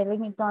and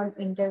telling it on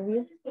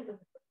interview?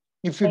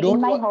 If you In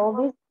don't my want,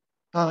 hobbies,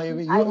 I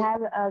you,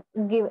 have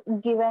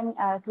given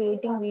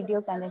creating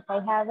video content. I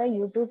have a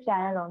YouTube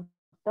channel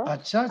also.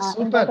 Acha,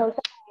 In that super,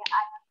 also,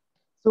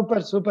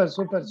 super, super,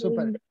 super,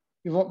 super.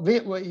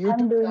 Wait, I'm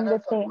YouTube doing channel the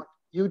for same. what?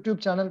 YouTube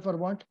channel for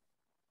what?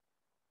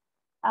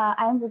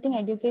 I am putting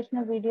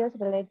educational videos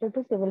related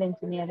to civil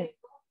engineering.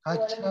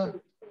 Acha,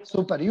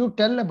 super. You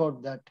tell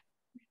about that.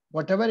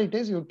 Whatever it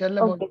is, you tell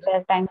about Okay, that.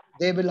 sir. Thanks.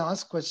 They will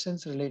ask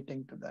questions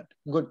relating to that.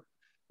 Good.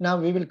 Now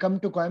we will come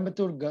to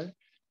Coimbatore girl.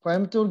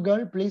 Coimbatore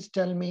girl, please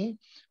tell me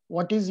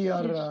what is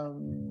your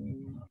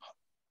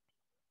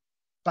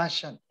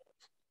passion?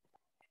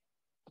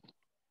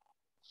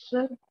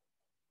 Sir,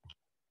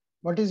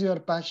 What is your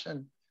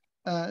passion?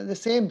 The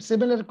same,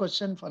 similar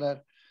question for her.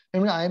 I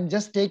mean, I am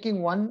just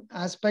taking one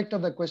aspect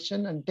of the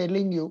question and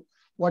telling you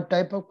what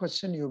type of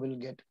question you will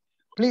get.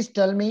 Please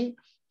tell me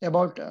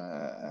about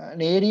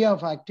an area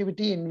of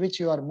activity in which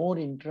you are more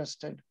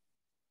interested.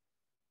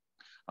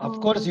 Of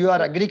course, you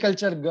are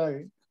agriculture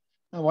girl.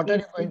 What are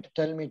yes, you going to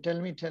tell me? Tell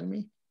me.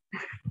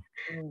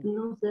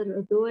 No,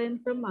 sir. Though I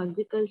am from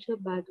agriculture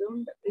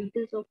background, it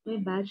is of my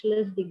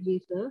bachelor's degree,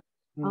 sir.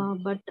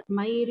 But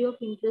my area of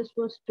interest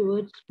was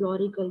towards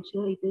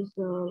floriculture. It is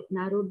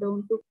narrowed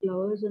down to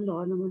flowers and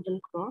ornamental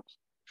crops.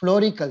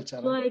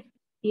 Floriculture. So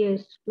yes,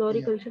 Yeah.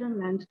 floriculture and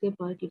landscape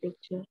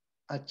architecture.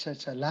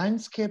 Acha.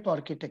 Landscape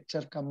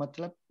architecture ka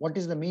matlab, what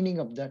is the meaning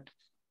of that?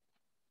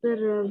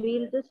 Sir,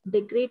 we'll just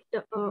decorate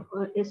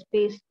a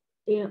space,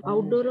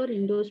 outdoor or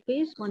indoor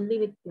space, only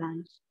with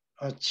plants.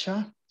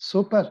 Acha,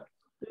 super.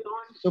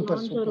 Lawns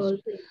are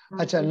also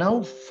Acha,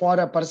 now for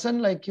a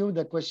person like you,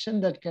 the question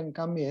that can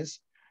come is,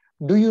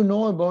 do you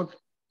know about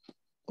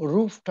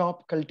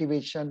rooftop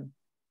cultivation?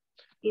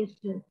 Yes,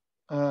 sir.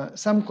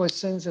 Some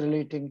questions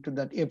relating to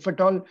that. If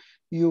at all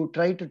you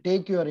try to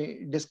take your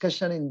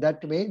discussion in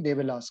that way, they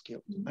will ask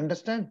you.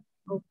 Understand?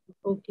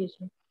 Okay,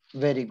 sir.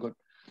 Very good.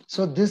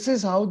 So this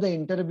is how the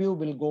interview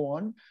will go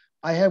on.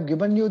 I have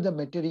given you the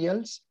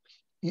materials.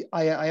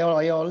 I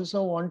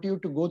also want you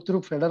to go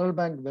through Federal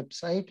Bank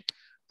website.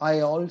 I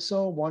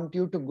also want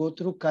you to go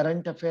through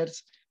current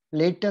affairs,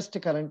 latest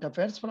current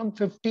affairs from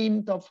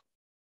 15th of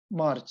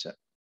March.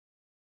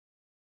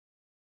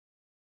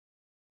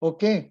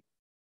 Okay.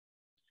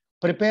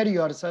 Prepare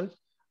yourself,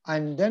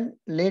 and then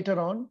later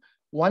on,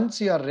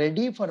 once you are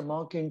ready for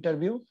mock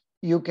interview,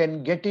 you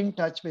can get in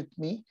touch with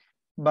me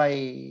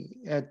by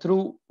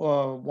through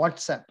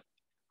WhatsApp.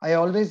 I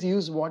always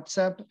use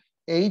WhatsApp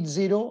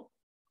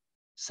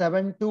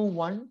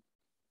 80721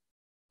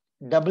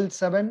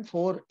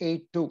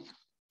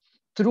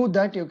 Through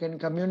that, you can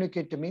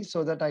communicate to me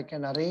so that I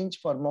can arrange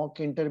for mock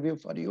interview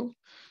for you,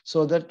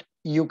 so that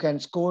you can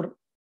score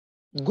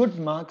good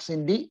marks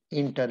in the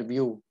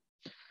interview.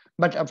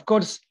 But of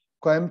course,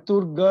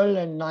 Coimbatore girl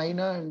and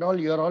Naina and all,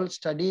 you're all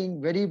studying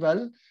very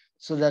well.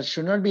 So there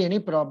should not be any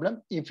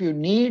problem. If you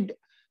need,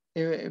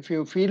 if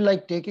you feel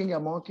like taking a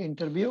mock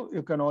interview,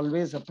 you can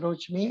always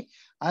approach me.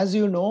 As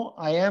you know,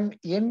 I am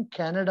in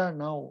Canada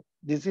now.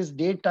 This is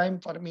daytime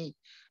for me.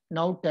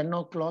 Now 10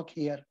 o'clock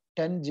here,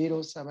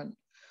 10:07.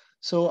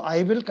 So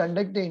I will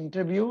conduct the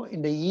interview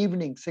in the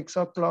evening, 6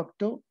 o'clock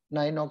to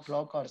 9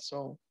 o'clock or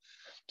so.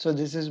 So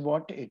this is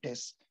what it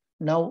is.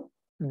 Now,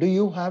 do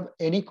you have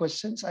any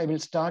questions? I will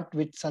start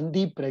with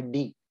Sandeep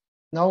Reddy.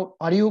 Now,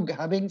 are you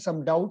having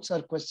some doubts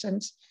or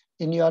questions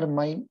in your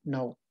mind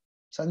now?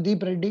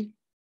 Sandeep Reddy?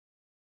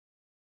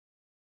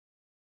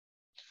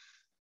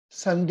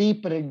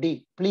 Sandeep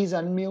Reddy, please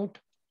unmute.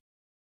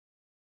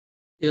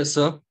 Yes,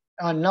 sir.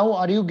 Now,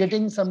 are you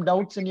getting some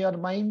doubts in your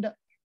mind?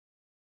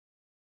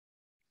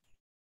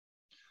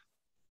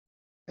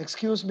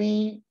 Excuse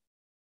me.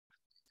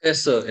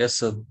 Yes, sir. Yes,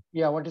 sir.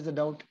 Yeah, what is the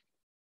doubt?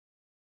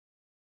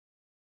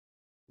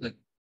 Like,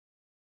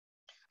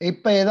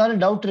 ఇప్పుడు ఏదైనా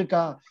doubt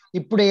இருக்கா?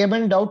 ఇప్పుడు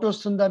ఏమైనా doubt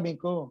వస్తుందా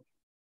మీకు?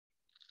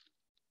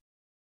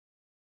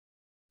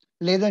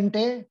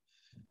 లేదంటే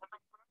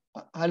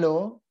hello,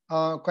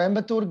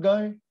 Coimbatore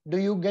girl, do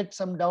you get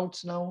some doubts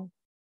now?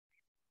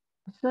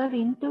 Sir,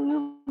 interview,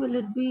 will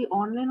it be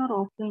online or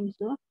offline,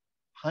 sir?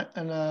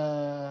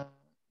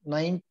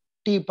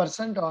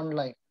 90%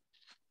 online,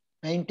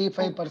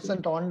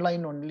 95%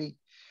 online only.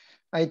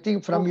 I think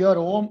from Okay, your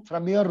sir. home,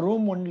 from your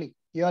room only.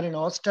 You are in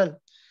hostel.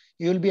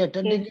 You will be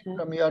attending Yes, it sir.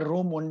 from your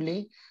room only.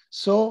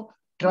 So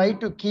try Yeah.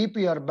 to keep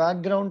your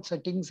background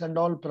settings and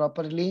all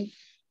properly.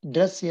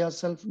 Dress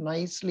yourself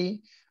nicely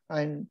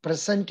and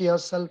present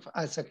yourself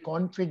as a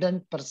confident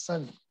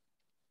person.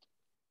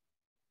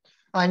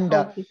 And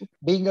Okay, sir.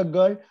 being a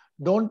girl,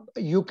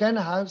 you can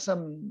have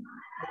some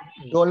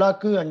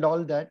dolaku and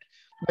all that,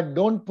 but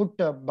don't put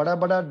bada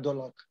bada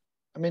dolak.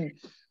 I mean,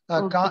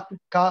 Okay,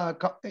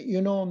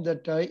 you know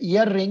that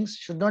earrings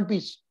should not be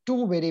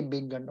too very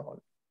big and all.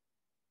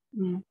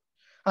 Yeah.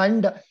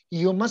 And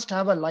you must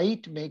have a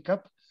light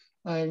makeup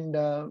and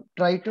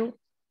try to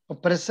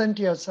present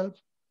yourself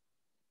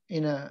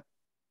in a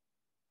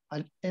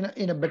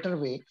better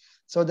way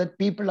so that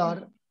people are,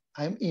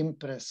 I'm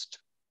impressed.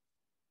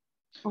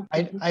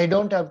 Okay, sir. I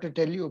don't have to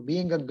tell you,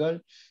 being a girl,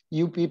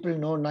 you people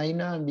know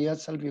Naina and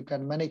yourself, you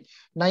can manage.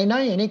 Naina,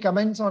 any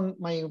comments on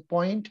my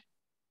point?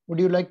 Would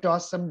you like to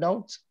ask some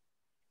doubts?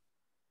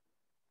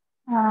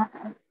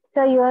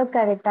 So you are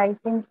correct. I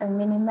think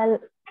minimal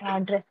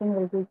dressing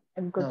will be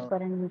good No. for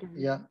an interview.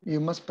 Yeah, you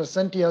must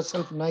present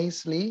yourself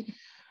nicely.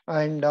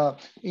 And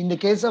in the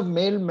case of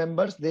male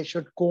members, they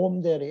should comb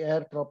their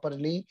hair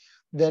properly,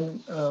 then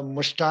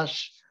mustache,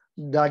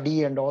 dadi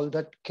and all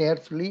that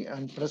carefully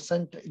and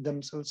present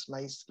themselves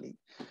nicely.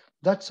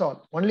 That's all.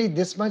 Only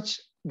this much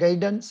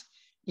guidance.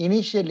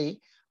 Initially,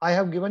 I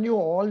have given you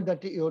all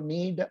that you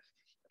need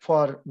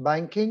for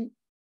banking,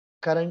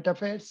 current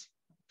affairs,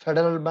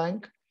 federal bank,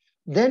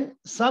 then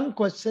some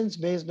questions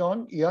based on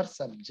your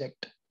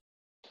subject.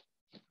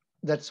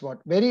 That's what,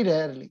 very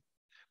rarely.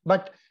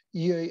 But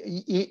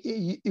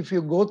if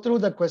you go through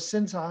the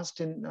questions asked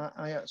in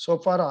so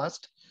far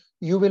asked,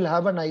 you will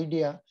have an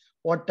idea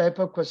what type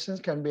of questions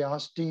can be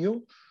asked to you.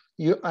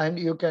 And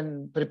you can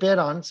prepare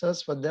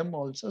answers for them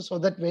also, so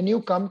that when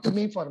you come to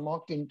me for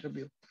mock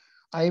interview,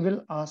 I will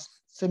ask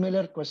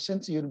similar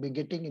questions you'll be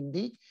getting in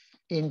the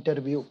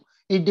interview.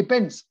 It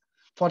depends.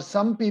 For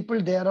some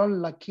people, they are all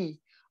lucky.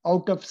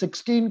 Out of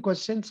 16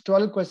 questions,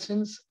 12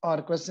 questions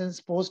are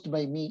questions posed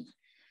by me.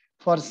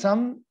 For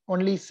some,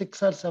 only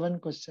 6 or 7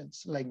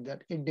 questions, like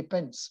that. It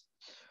depends.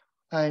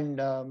 And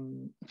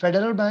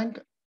Federal Bank,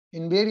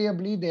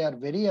 invariably, they are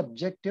very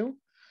objective.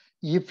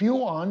 If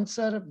you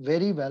answer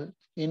very well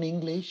in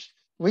English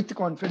with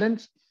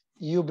confidence,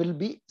 you will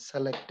be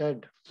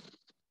selected.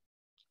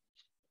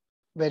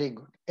 Very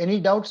good. Any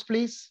doubts,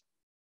 please?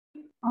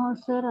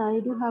 Sir, I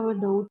do have a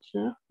doubt,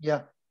 sir.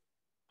 Yeah.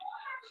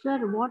 Sir,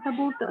 what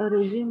about a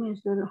resume,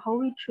 sir?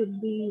 How it should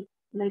be,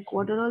 like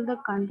what are all the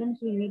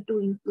contents we need to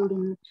include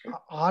in it, sir?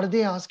 Are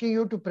they asking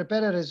you to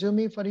prepare a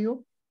resume for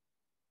you?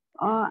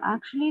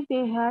 Actually,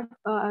 we have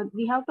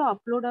to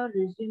upload our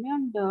resume,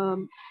 and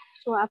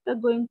so after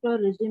going for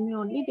a resume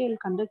only, they'll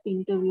conduct the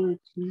interview,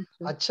 it seems,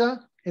 sir. Acha,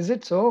 is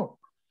it so?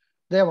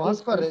 They have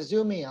asked Yes, for sir.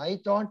 resume. I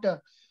thought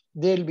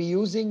they'll be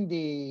using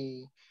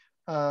the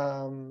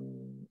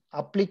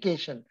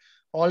application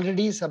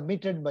already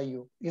submitted by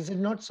you. Is it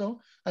not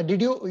so?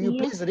 Did you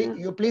Yes,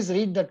 please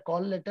read that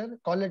call letter?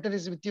 Call letter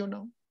is with you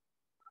now.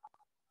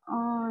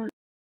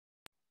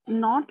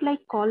 Not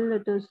like call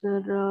letters, sir.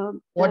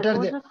 What There are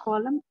was they? a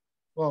column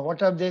What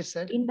have they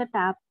said? in the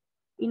tab.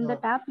 In the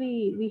tab,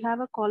 we have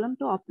a column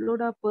to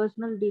upload our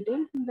personal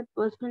details. In the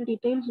personal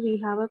details, we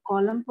have a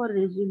column for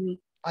resume.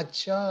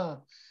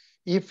 Acha.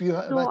 If you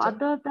have, So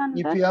other than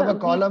if that, you have a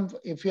column,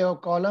 if you have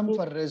a column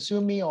for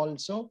resume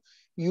also,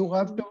 you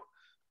have to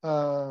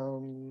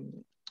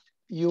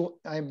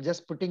I'm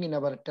just putting in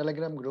our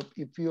Telegram group.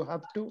 If you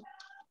have to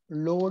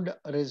load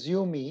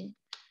resume,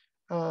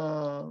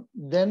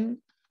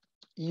 then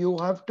you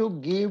have to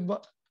give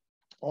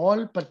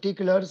all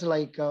particulars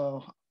like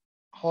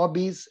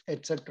hobbies,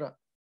 etc.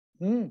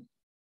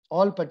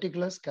 All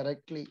particulars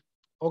correctly.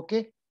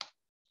 Okay.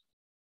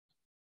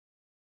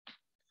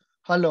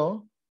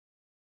 Hello.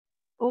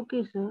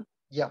 Okay, sir.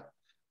 Yeah.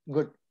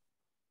 Good.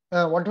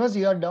 What was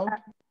your doubt?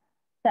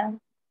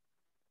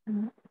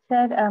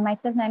 Sir,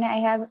 myself, Nana, I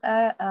have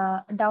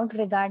a doubt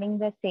regarding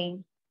the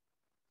same.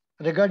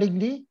 Regarding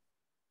the?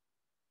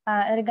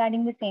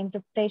 Regarding the same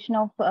preparation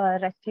of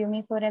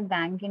resume for a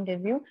bank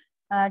interview.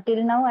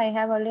 Till now, I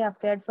have only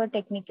appeared for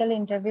technical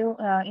interview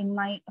in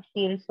my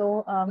field.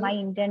 So my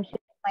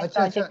internship, my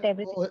project,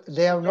 everything.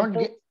 They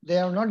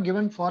have not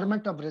given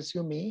format of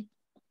resume.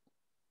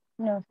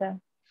 No, sir.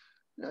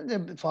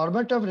 The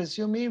format of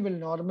resume will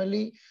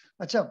normally,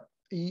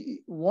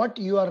 what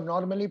you are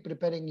normally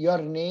preparing, your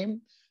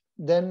name,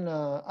 then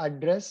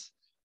address,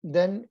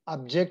 then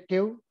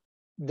objective,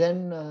 then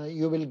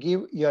you will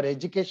give your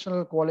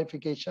educational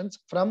qualifications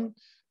from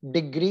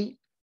degree,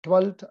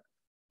 12th,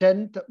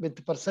 10th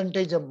with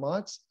percentage of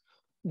marks.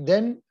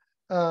 Then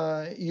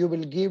you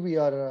will give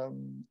your,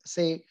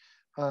 say,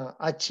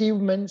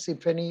 achievements,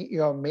 if any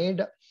you have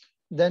made,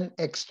 then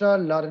extra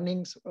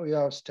learnings you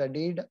have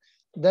studied,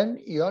 then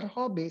your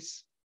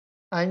hobbies.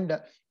 And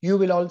you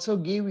will also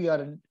give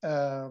your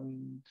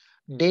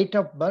date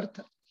of birth,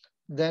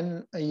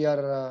 then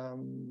your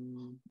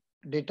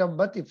date of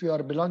birth. If you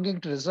are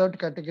belonging to reserved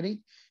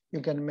category,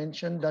 you can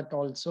mention that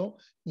also.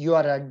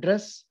 Your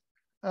address,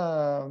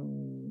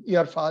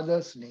 your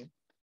father's name.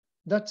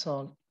 That's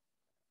all.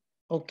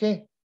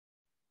 Okay.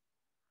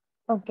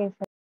 Okay,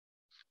 sir.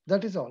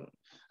 That is all.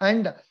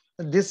 And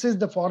this is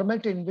the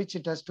format in which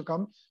it has to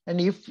come. And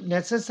if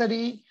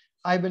necessary,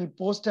 I will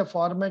post a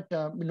format.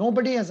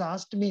 Nobody has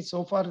asked me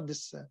so far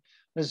this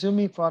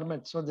resume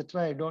format. So that's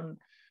why I don't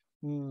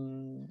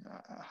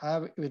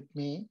have it with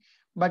me.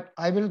 But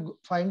I will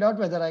find out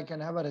whether I can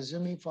have a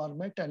resume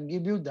format and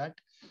give you that.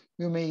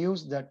 You may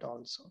use that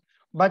also.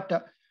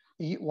 But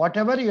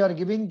whatever you are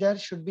giving there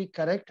should be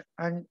correct.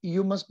 And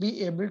you must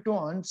be able to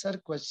answer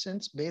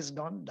questions based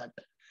on that.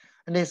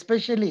 And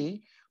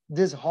especially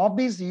these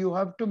hobbies, you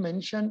have to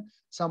mention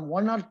some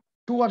 1 or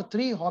 2 or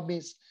 3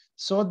 hobbies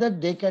so that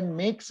they can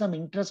make some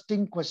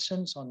interesting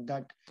questions on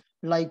that,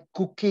 like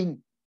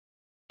cooking,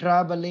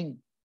 traveling.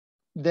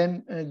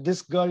 Then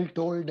this girl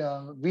told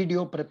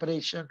video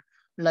preparation,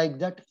 like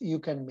that you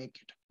can make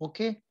it.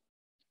 Okay.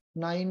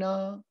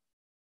 Naina,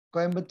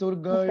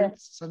 Coimbatore girl, Okay.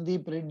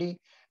 Sandeep Reddy.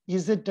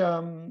 Is it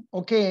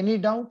okay? Any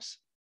doubts?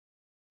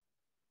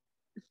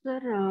 Sir,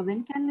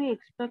 when can we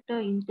expect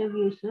an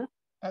interview, sir?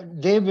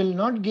 They will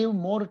not give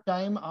more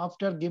time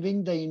after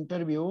giving the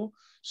interview.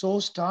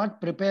 So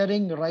start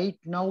preparing right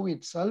now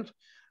itself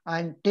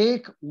and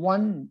take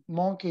one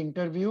mock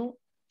interview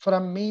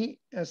from me,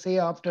 say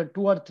after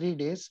 2 or 3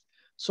 days,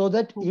 so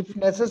that if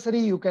necessary,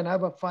 you can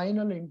have a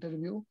final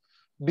interview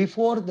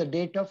before the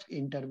date of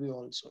interview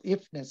also,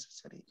 if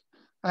necessary.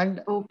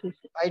 And Okay,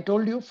 sir. I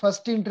told you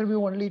first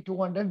interview only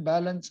 200,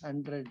 balance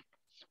 100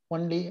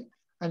 only.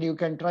 And you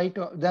can try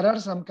to, there are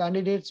some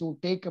candidates who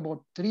take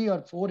about 3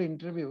 or 4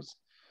 interviews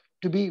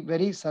to be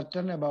very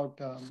certain about,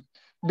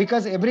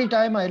 because every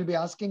time I'll be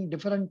asking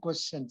different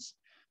questions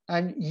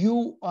and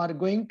you are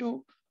going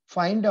to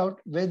find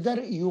out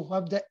whether you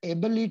have the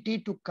ability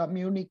to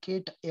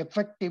communicate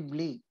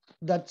effectively.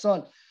 That's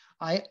all.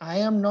 I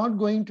am not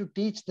going to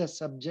teach the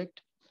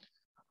subject.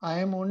 I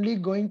am only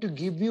going to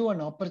give you an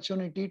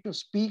opportunity to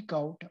speak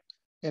out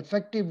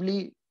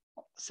effectively,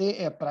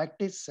 say a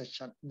practice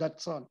session.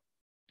 That's all.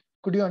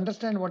 Could you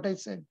understand what I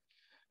said?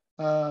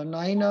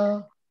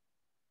 Naina?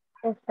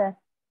 Yes, sir.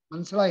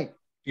 Mansalai?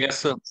 Yes,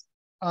 sir.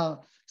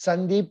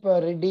 Sandeep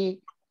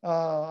Reddy,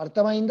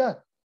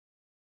 Arthamainda?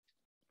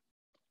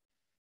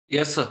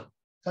 Yes, sir.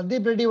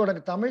 Sandeep Reddy,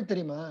 உனக்கு தமிழ்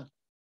தெரியுமா?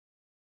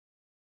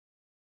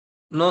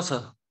 No,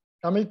 sir.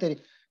 Tamil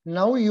தெரியும்.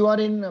 Now you are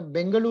in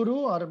Bengaluru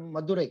or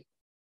Madurai?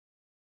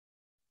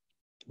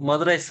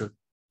 Madurai, sir.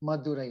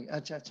 Madurai.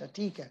 Acha, acha,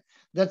 ठीक है.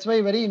 That's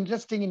why very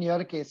interesting in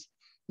your case.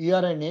 You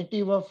are a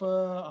native of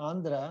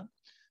Andhra,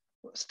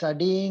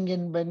 studying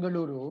in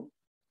Bengaluru,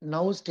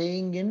 now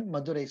staying in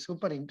Madurai.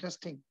 Super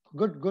interesting.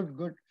 Good, good,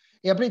 good.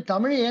 எப்படி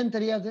தமிழ் ஏன்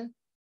தெரியாது?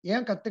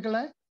 ஏன் கத்துக்கல?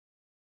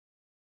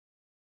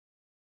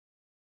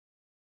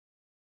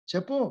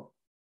 చెప్పు.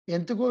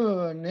 ఎందుకు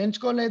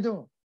నేర్చుకోలేదు?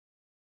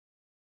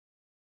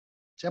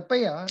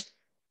 చెప్పయ్యా.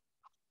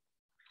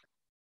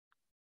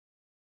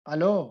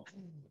 Hello.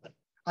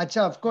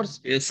 ಅಚ್ಚಾ, of course.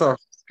 Yes, sir.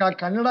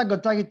 Kannada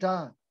ಗೊತ್ತಾಗಿತ್ತಾ?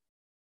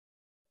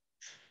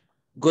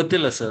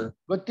 ಗೊತ್ತಿಲ್ಲ, sir.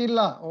 ಗೊತ್ತಿಲ್ಲ.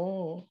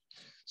 Oh.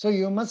 So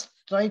you must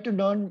try to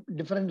learn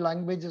different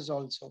languages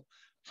also.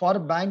 For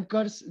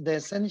bankers, the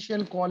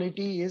essential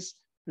quality is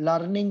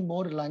learning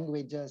more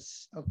languages.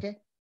 Okay.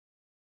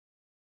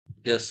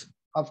 Yes.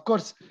 Of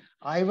course,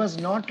 I was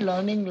not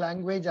learning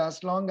language as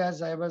long as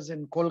I was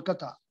in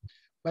Kolkata.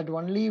 But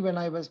only when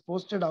I was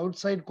posted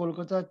outside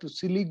Kolkata to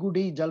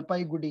Siliguri,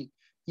 Jalpaiguri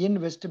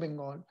in West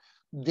Bengal,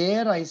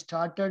 there I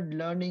started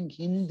learning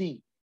Hindi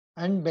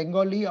and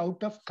Bengali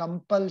out of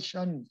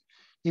compulsion.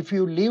 If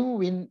you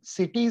live in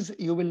cities,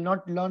 you will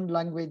not learn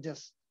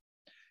languages.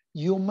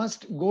 You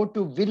must go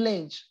to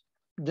village,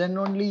 then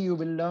only you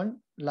will learn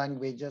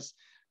languages.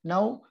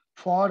 Now,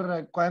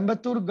 for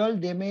Coimbatore girl,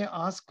 they may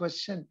ask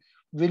question,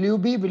 will you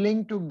be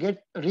willing to get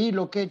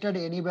relocated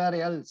anywhere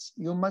else?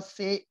 You must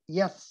say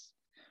yes.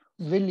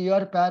 Will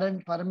your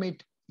parent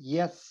permit?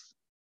 Yes.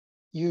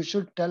 You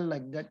should tell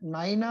like that.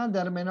 Naina,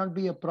 there may not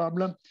be a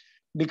problem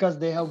because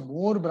they have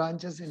more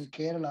branches in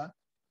Kerala.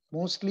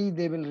 Mostly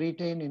they will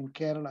retain in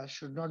Kerala.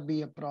 Should not be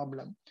a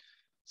problem.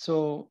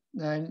 So,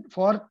 and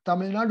for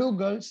Tamil Nadu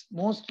girls,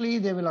 mostly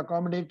they will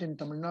accommodate in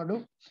Tamil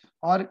Nadu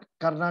or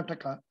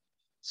Karnataka.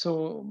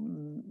 So,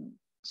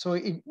 so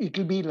it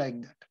will be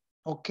like that.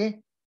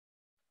 Okay.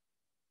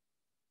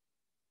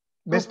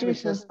 Best Okay,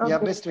 sir. wishes. Yeah,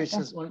 best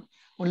wishes.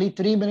 Only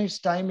 3 minutes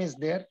time is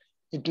there.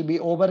 It will be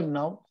over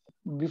now.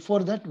 Before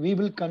that, we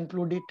will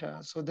conclude it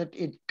so that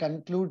it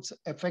concludes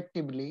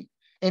effectively.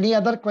 Any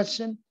other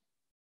question?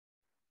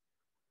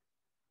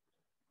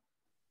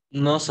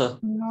 No, sir.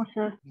 No,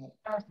 sir. No,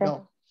 sir.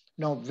 No,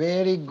 no,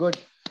 very good.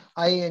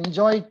 I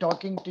enjoy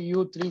talking to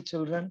you three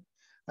children,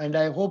 and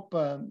I hope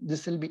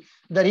this will be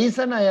the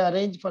reason I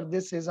arranged for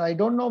this is I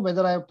don't know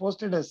whether I have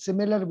posted a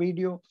similar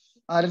video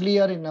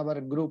earlier in our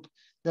group.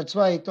 That's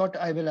why I thought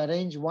I will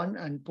arrange one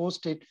and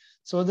post it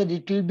so that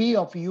it will be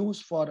of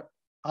use for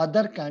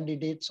other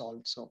candidates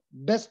also.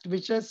 Best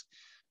wishes.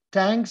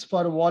 Thanks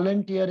for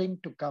volunteering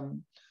to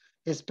come,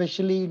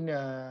 especially in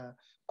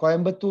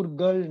Coimbatore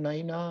girl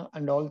Naina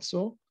and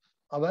also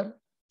our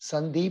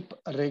Sandeep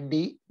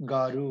Reddy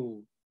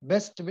Garu.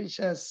 Best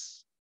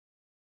wishes.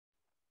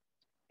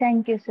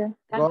 Thank you, sir.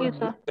 Thank you,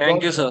 sir.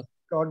 Thank you, sir.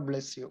 God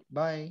bless you.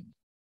 Bye.